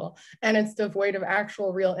spectacle and it's devoid of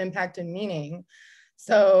actual real impact and meaning.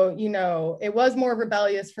 So, you know, it was more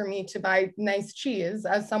rebellious for me to buy nice cheese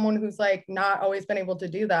as someone who's like not always been able to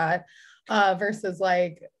do that, versus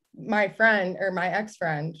like my friend or my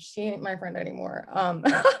ex-friend, she ain't my friend anymore,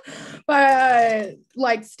 but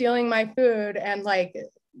like stealing my food and like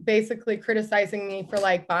basically criticizing me for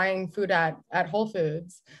like buying food at Whole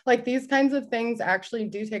Foods. Like these kinds of things actually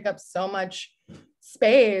do take up so much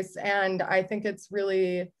space. And I think it's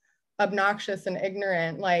really obnoxious and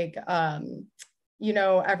ignorant. Like, you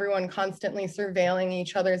know, everyone constantly surveilling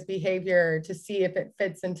each other's behavior to see if it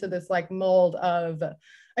fits into this like mold of,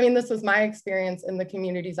 I mean, this was my experience in the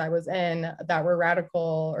communities I was in that were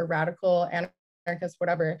radical or radical anarchist,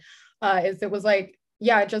 whatever, is it was like,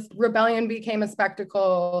 yeah, just rebellion became a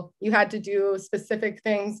spectacle. You had to do specific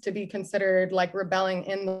things to be considered like rebelling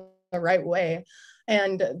in the right way.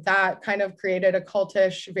 And that kind of created a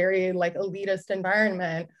cultish, very like elitist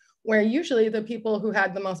environment where usually the people who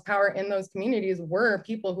had the most power in those communities were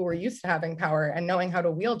people who were used to having power and knowing how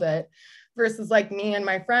to wield it, versus like me and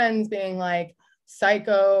my friends being like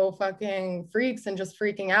psycho fucking freaks and just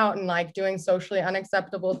freaking out and like doing socially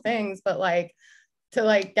unacceptable things, but like to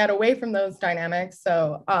like get away from those dynamics.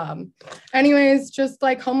 So anyways, just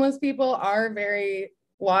like homeless people are very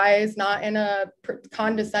wise, not in a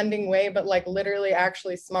condescending way, but like literally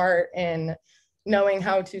actually smart in knowing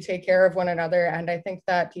how to take care of one another. And I think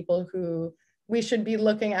that we should be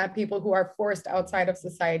looking at people who are forced outside of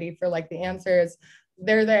society for like the answers.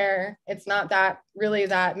 They're there. It's not that really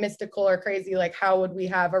that mystical or crazy. Like, how would we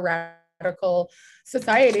have a radical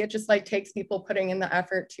society? It just like takes people putting in the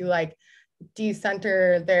effort to like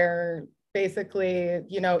decenter their basically,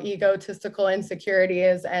 you know, egotistical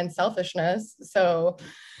insecurities and selfishness. So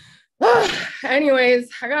anyways,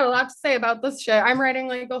 I got a lot to say about this shit. I'm writing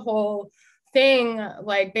like a whole thing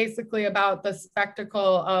like basically about the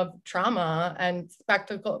spectacle of trauma and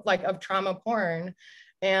spectacle like of trauma porn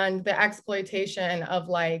and the exploitation of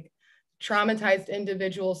like traumatized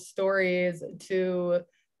individual stories to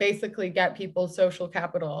basically get people's social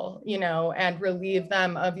capital, you know, and relieve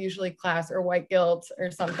them of usually class or white guilt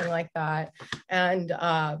or something like that. And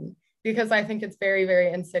because I think it's very,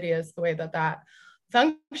 very insidious the way that that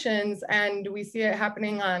functions, and we see it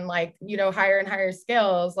happening on like, you know, higher and higher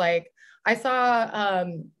scales. Like I saw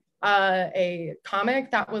a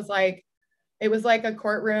comic that was like, it was like a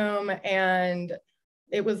courtroom and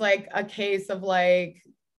it was like a case of like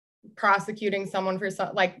prosecuting someone for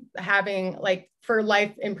like having like for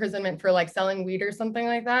life imprisonment for like selling weed or something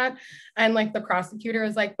like that. And like the prosecutor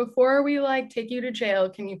is like, before we like take you to jail,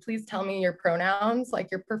 can you please tell me your pronouns,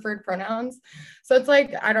 like your preferred pronouns? So it's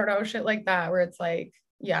like, I don't know, shit like that, where it's like,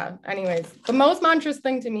 yeah, anyways, the most monstrous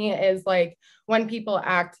thing to me is like when people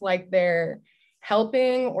act like they're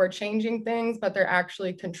helping or changing things, but they're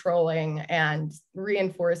actually controlling and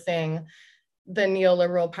reinforcing the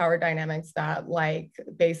neoliberal power dynamics that like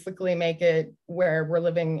basically make it where we're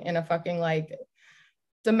living in a fucking like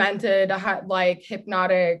demented, like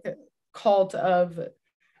hypnotic cult of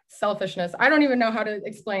selfishness. I don't even know how to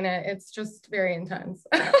explain it. It's just very intense.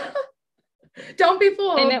 Don't be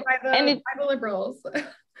fooled by the liberals.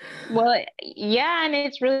 Well, yeah, and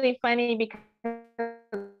it's really funny because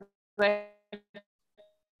I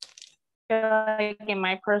feel like in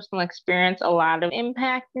my personal experience, a lot of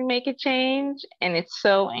impact can make a change. And it's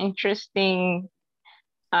so interesting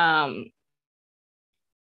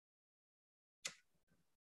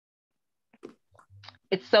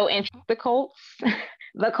it's so interesting, the cults,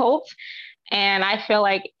 the cults. And I feel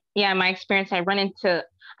like, yeah, in my experience, I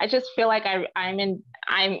just feel like I'm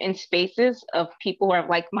in spaces of people who are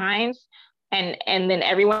like minds, and then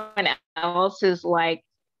everyone else is like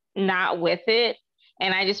not with it.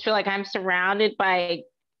 And I just feel like I'm surrounded by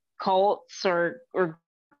cults or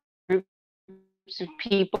groups of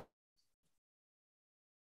people.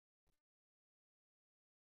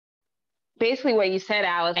 Basically what you said,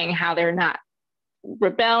 Alice, saying how they're not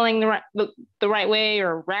rebelling the right way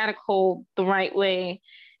or radical the right way.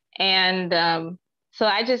 And so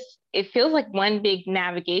it feels like one big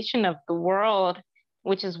navigation of the world,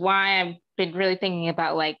 which is why I've been really thinking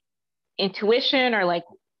about like intuition, or like,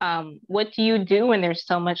 what do you do when there's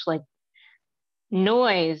so much like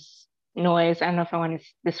noise? I don't know if I want to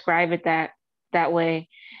describe it that way.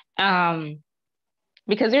 Um,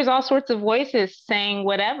 because there's all sorts of voices saying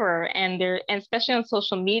whatever, and especially on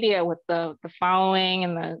social media with the following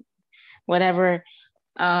and the whatever.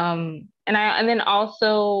 And then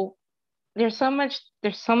also there's so much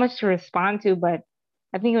to respond to, but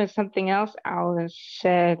I think it was something else Alice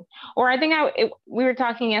said, or I think we were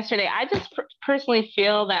talking yesterday. I just personally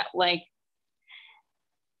feel that like,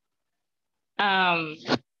 um,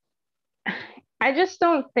 I just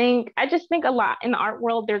think a lot in the art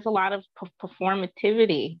world, there's a lot of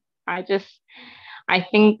performativity. I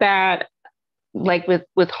think that like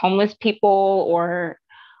with homeless people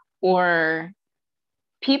or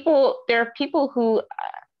people, there are people who,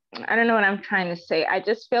 I don't know what I'm trying to say. I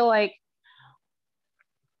just feel like,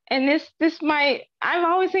 and this might, I'm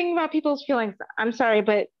always thinking about people's feelings. I'm sorry,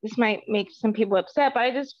 but this might make some people upset, but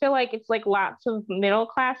I just feel like it's like lots of middle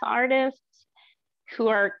class artists who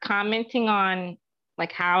are commenting on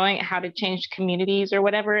like how to change communities or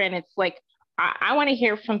whatever. And it's like, I want to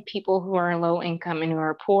hear from people who are low income and who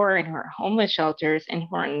are poor and who are homeless shelters and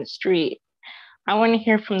who are in the street. I want to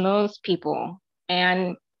hear from those people.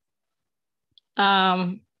 Um,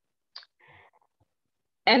 and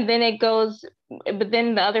then it goes, but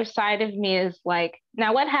then the other side of me is like,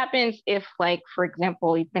 now what happens if, like, for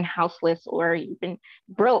example, you've been houseless or you've been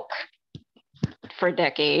broke for a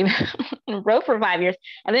decade and broke for 5 years,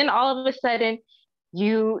 and then all of a sudden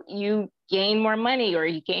you gain more money or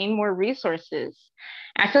you gain more resources.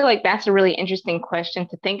 I feel like that's a really interesting question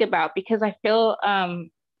to think about, because I feel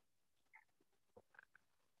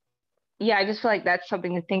yeah, I just feel like that's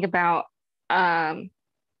something to think about. Um,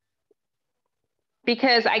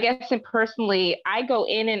 because I guess, and personally, I go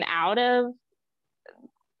in and out of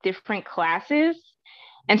different classes.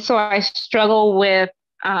 And so I struggle with,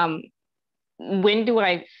 when do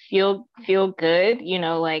I feel good? You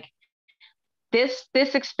know, like this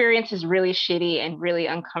experience is really shitty and really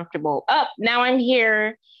uncomfortable. Up, now I'm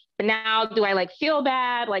here, but now do I like feel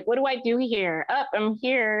bad? Like, what do I do here? Up, I'm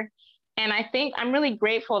here. And I think I'm really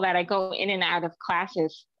grateful that I go in and out of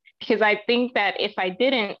classes, because I think that if I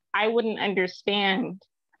didn't, I wouldn't understand.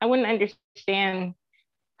 I wouldn't understand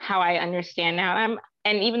how I understand now.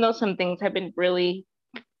 And even though some things have been really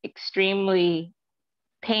extremely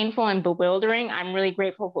painful and bewildering, I'm really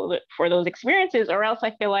grateful for those experiences, or else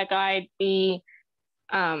I feel like I'd be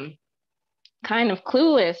kind of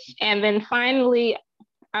clueless. And then finally,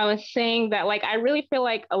 I was saying that, like, I really feel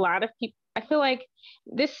like a lot of people, I feel like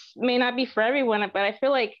this may not be for everyone, but I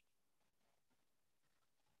feel like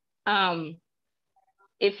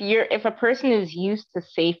if a person is used to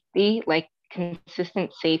safety, like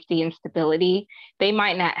consistent safety and stability, they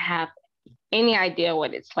might not have any idea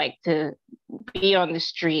what it's like to be on the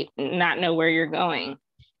street and not know where you're going.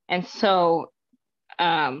 And so,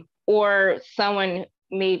 or someone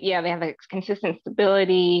maybe, yeah, they have a consistent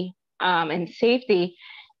stability and safety.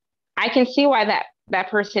 I can see why that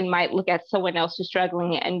person might look at someone else who's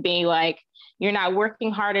struggling and be like, you're not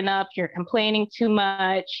working hard enough, you're complaining too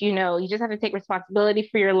much, you know, you just have to take responsibility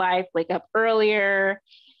for your life, wake up earlier.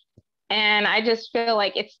 And I just feel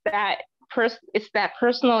like it's that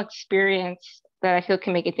personal experience that I feel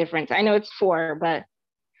can make a difference. I know it's but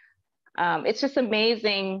it's just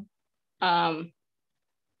amazing. Someone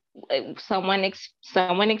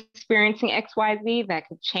experiencing XYZ that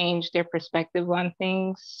could change their perspective on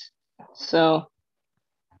things. So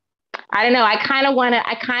I don't know.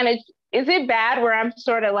 Is it bad where I'm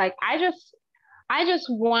sort of like, I just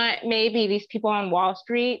want maybe these people on Wall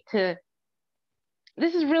Street to,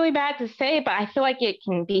 this is really bad to say, but I feel like it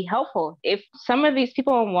can be helpful. If some of these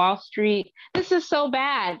people on Wall Street, this is so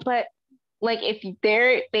bad, but like if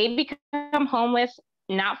they become homeless,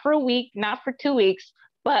 not for a week, not for 2 weeks,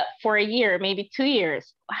 but for a year, maybe 2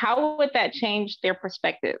 years, how would that change their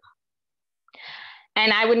perspective?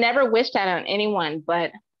 And I would never wish that on anyone,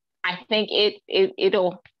 but I think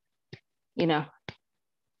it'll, you know,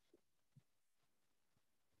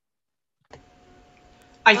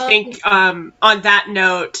 I think on that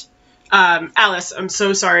note, Alice, I'm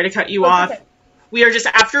so sorry to cut you off. Okay. We are just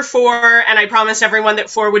after 4, and I promised everyone that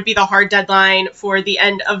 4 would be the hard deadline for the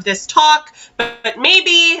end of this talk, but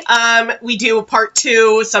maybe we do a part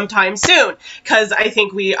 2 sometime soon, because I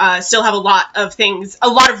think we still have a lot of things, a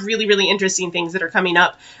lot of really, really interesting things that are coming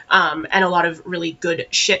up, and a lot of really good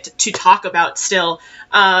shit to talk about still.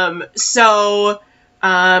 So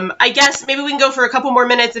I guess maybe we can go for a couple more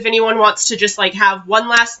minutes if anyone wants to just like have one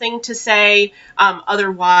last thing to say.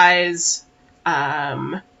 Otherwise,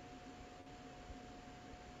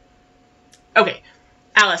 okay,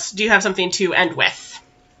 Alice, do you have something to end with?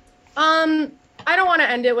 I don't want to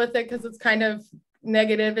end it with it because it's kind of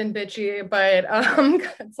negative and bitchy, but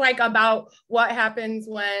it's like about what happens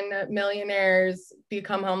when millionaires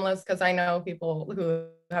become homeless, because I know people who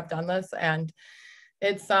have done this, and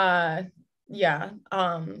it's yeah,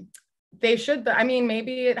 they should, I mean,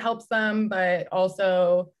 maybe it helps them, but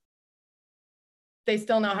also they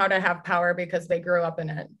still know how to have power because they grew up in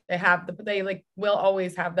it. They like will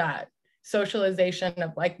always have that socialization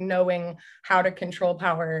of like knowing how to control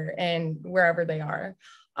power and wherever they are.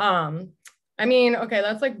 I mean, okay,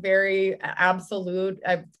 that's like very absolute.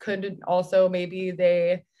 I could also, maybe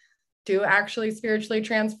they do actually spiritually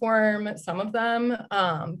transform, some of them,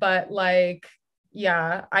 but like,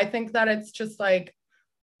 yeah, I think that it's just like,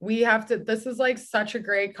 we have to, this is like such a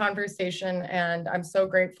great conversation, and I'm so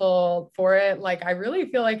grateful for it. Like, I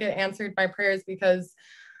really feel like it answered my prayers, because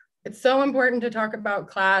it's so important to talk about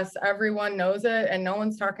class. Everyone knows it and no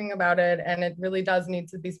one's talking about it, and it really does need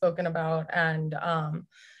to be spoken about, and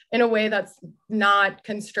in a way that's not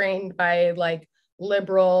constrained by like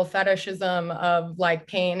liberal fetishism of like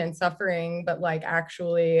pain and suffering, but like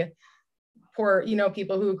actually poor, you know,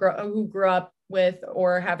 people who grew up with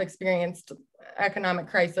or have experienced economic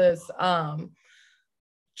crisis,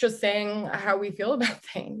 just saying how we feel about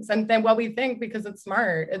things, and then what we think, because it's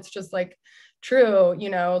smart. It's just like true, you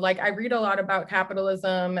know, like I read a lot about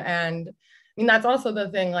capitalism, and I mean, that's also the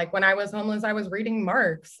thing. Like when I was homeless, I was reading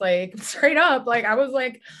Marx, like straight up. Like I was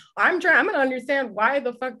like, I'm gonna understand why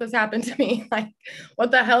the fuck this happened to me. Like,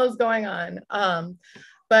 what the hell is going on?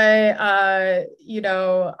 You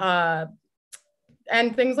know,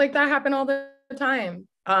 and things like that happen all the time.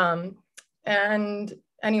 And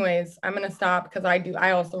anyways, I'm gonna stop because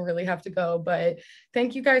I also really have to go. But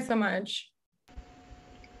thank you guys so much.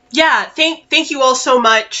 Yeah, thank you all so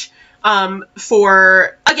much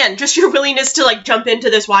for, again, just your willingness to like jump into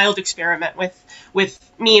this wild experiment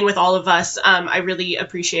with me and with all of us. I really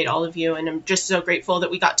appreciate all of you, and I'm just so grateful that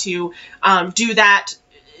we got to do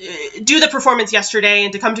the performance yesterday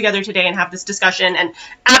and to come together today and have this discussion. And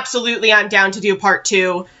absolutely, I'm down to do part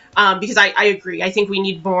 2. Because I agree. I think we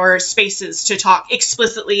need more spaces to talk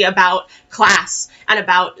explicitly about class and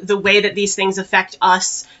about the way that these things affect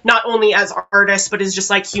us, not only as artists, but as just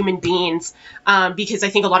like human beings. Because I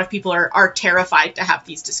think a lot of people are terrified to have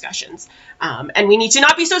these discussions. And we need to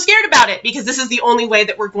not be so scared about it, because this is the only way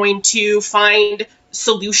that we're going to find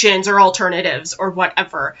solutions or alternatives or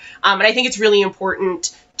whatever. And I think it's really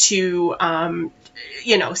important to,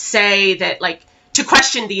 you know, say that, like, to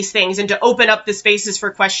question these things and to open up the spaces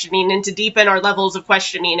for questioning and to deepen our levels of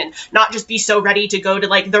questioning, and not just be so ready to go to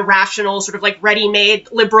like the rational sort of like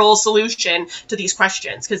ready-made liberal solution to these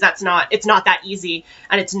questions, because it's not that easy,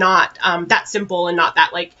 and it's not that simple, and not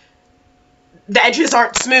that like the edges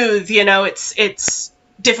aren't smooth, you know. It's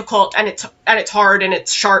difficult, and it's hard, and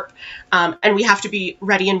it's sharp, and we have to be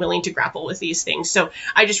ready and willing to grapple with these things. So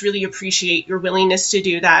I just really appreciate your willingness to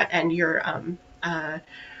do that, and your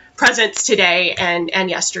presence today and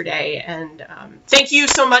yesterday, and thank you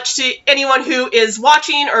so much to anyone who is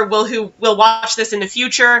watching or who will watch this in the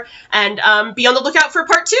future, and be on the lookout for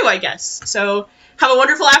part 2, I guess. So have a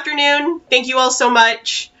wonderful afternoon. Thank you all so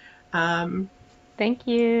much. Thank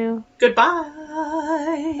you. Goodbye.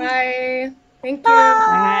 Bye. Thank you.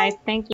 Bye. Thank you.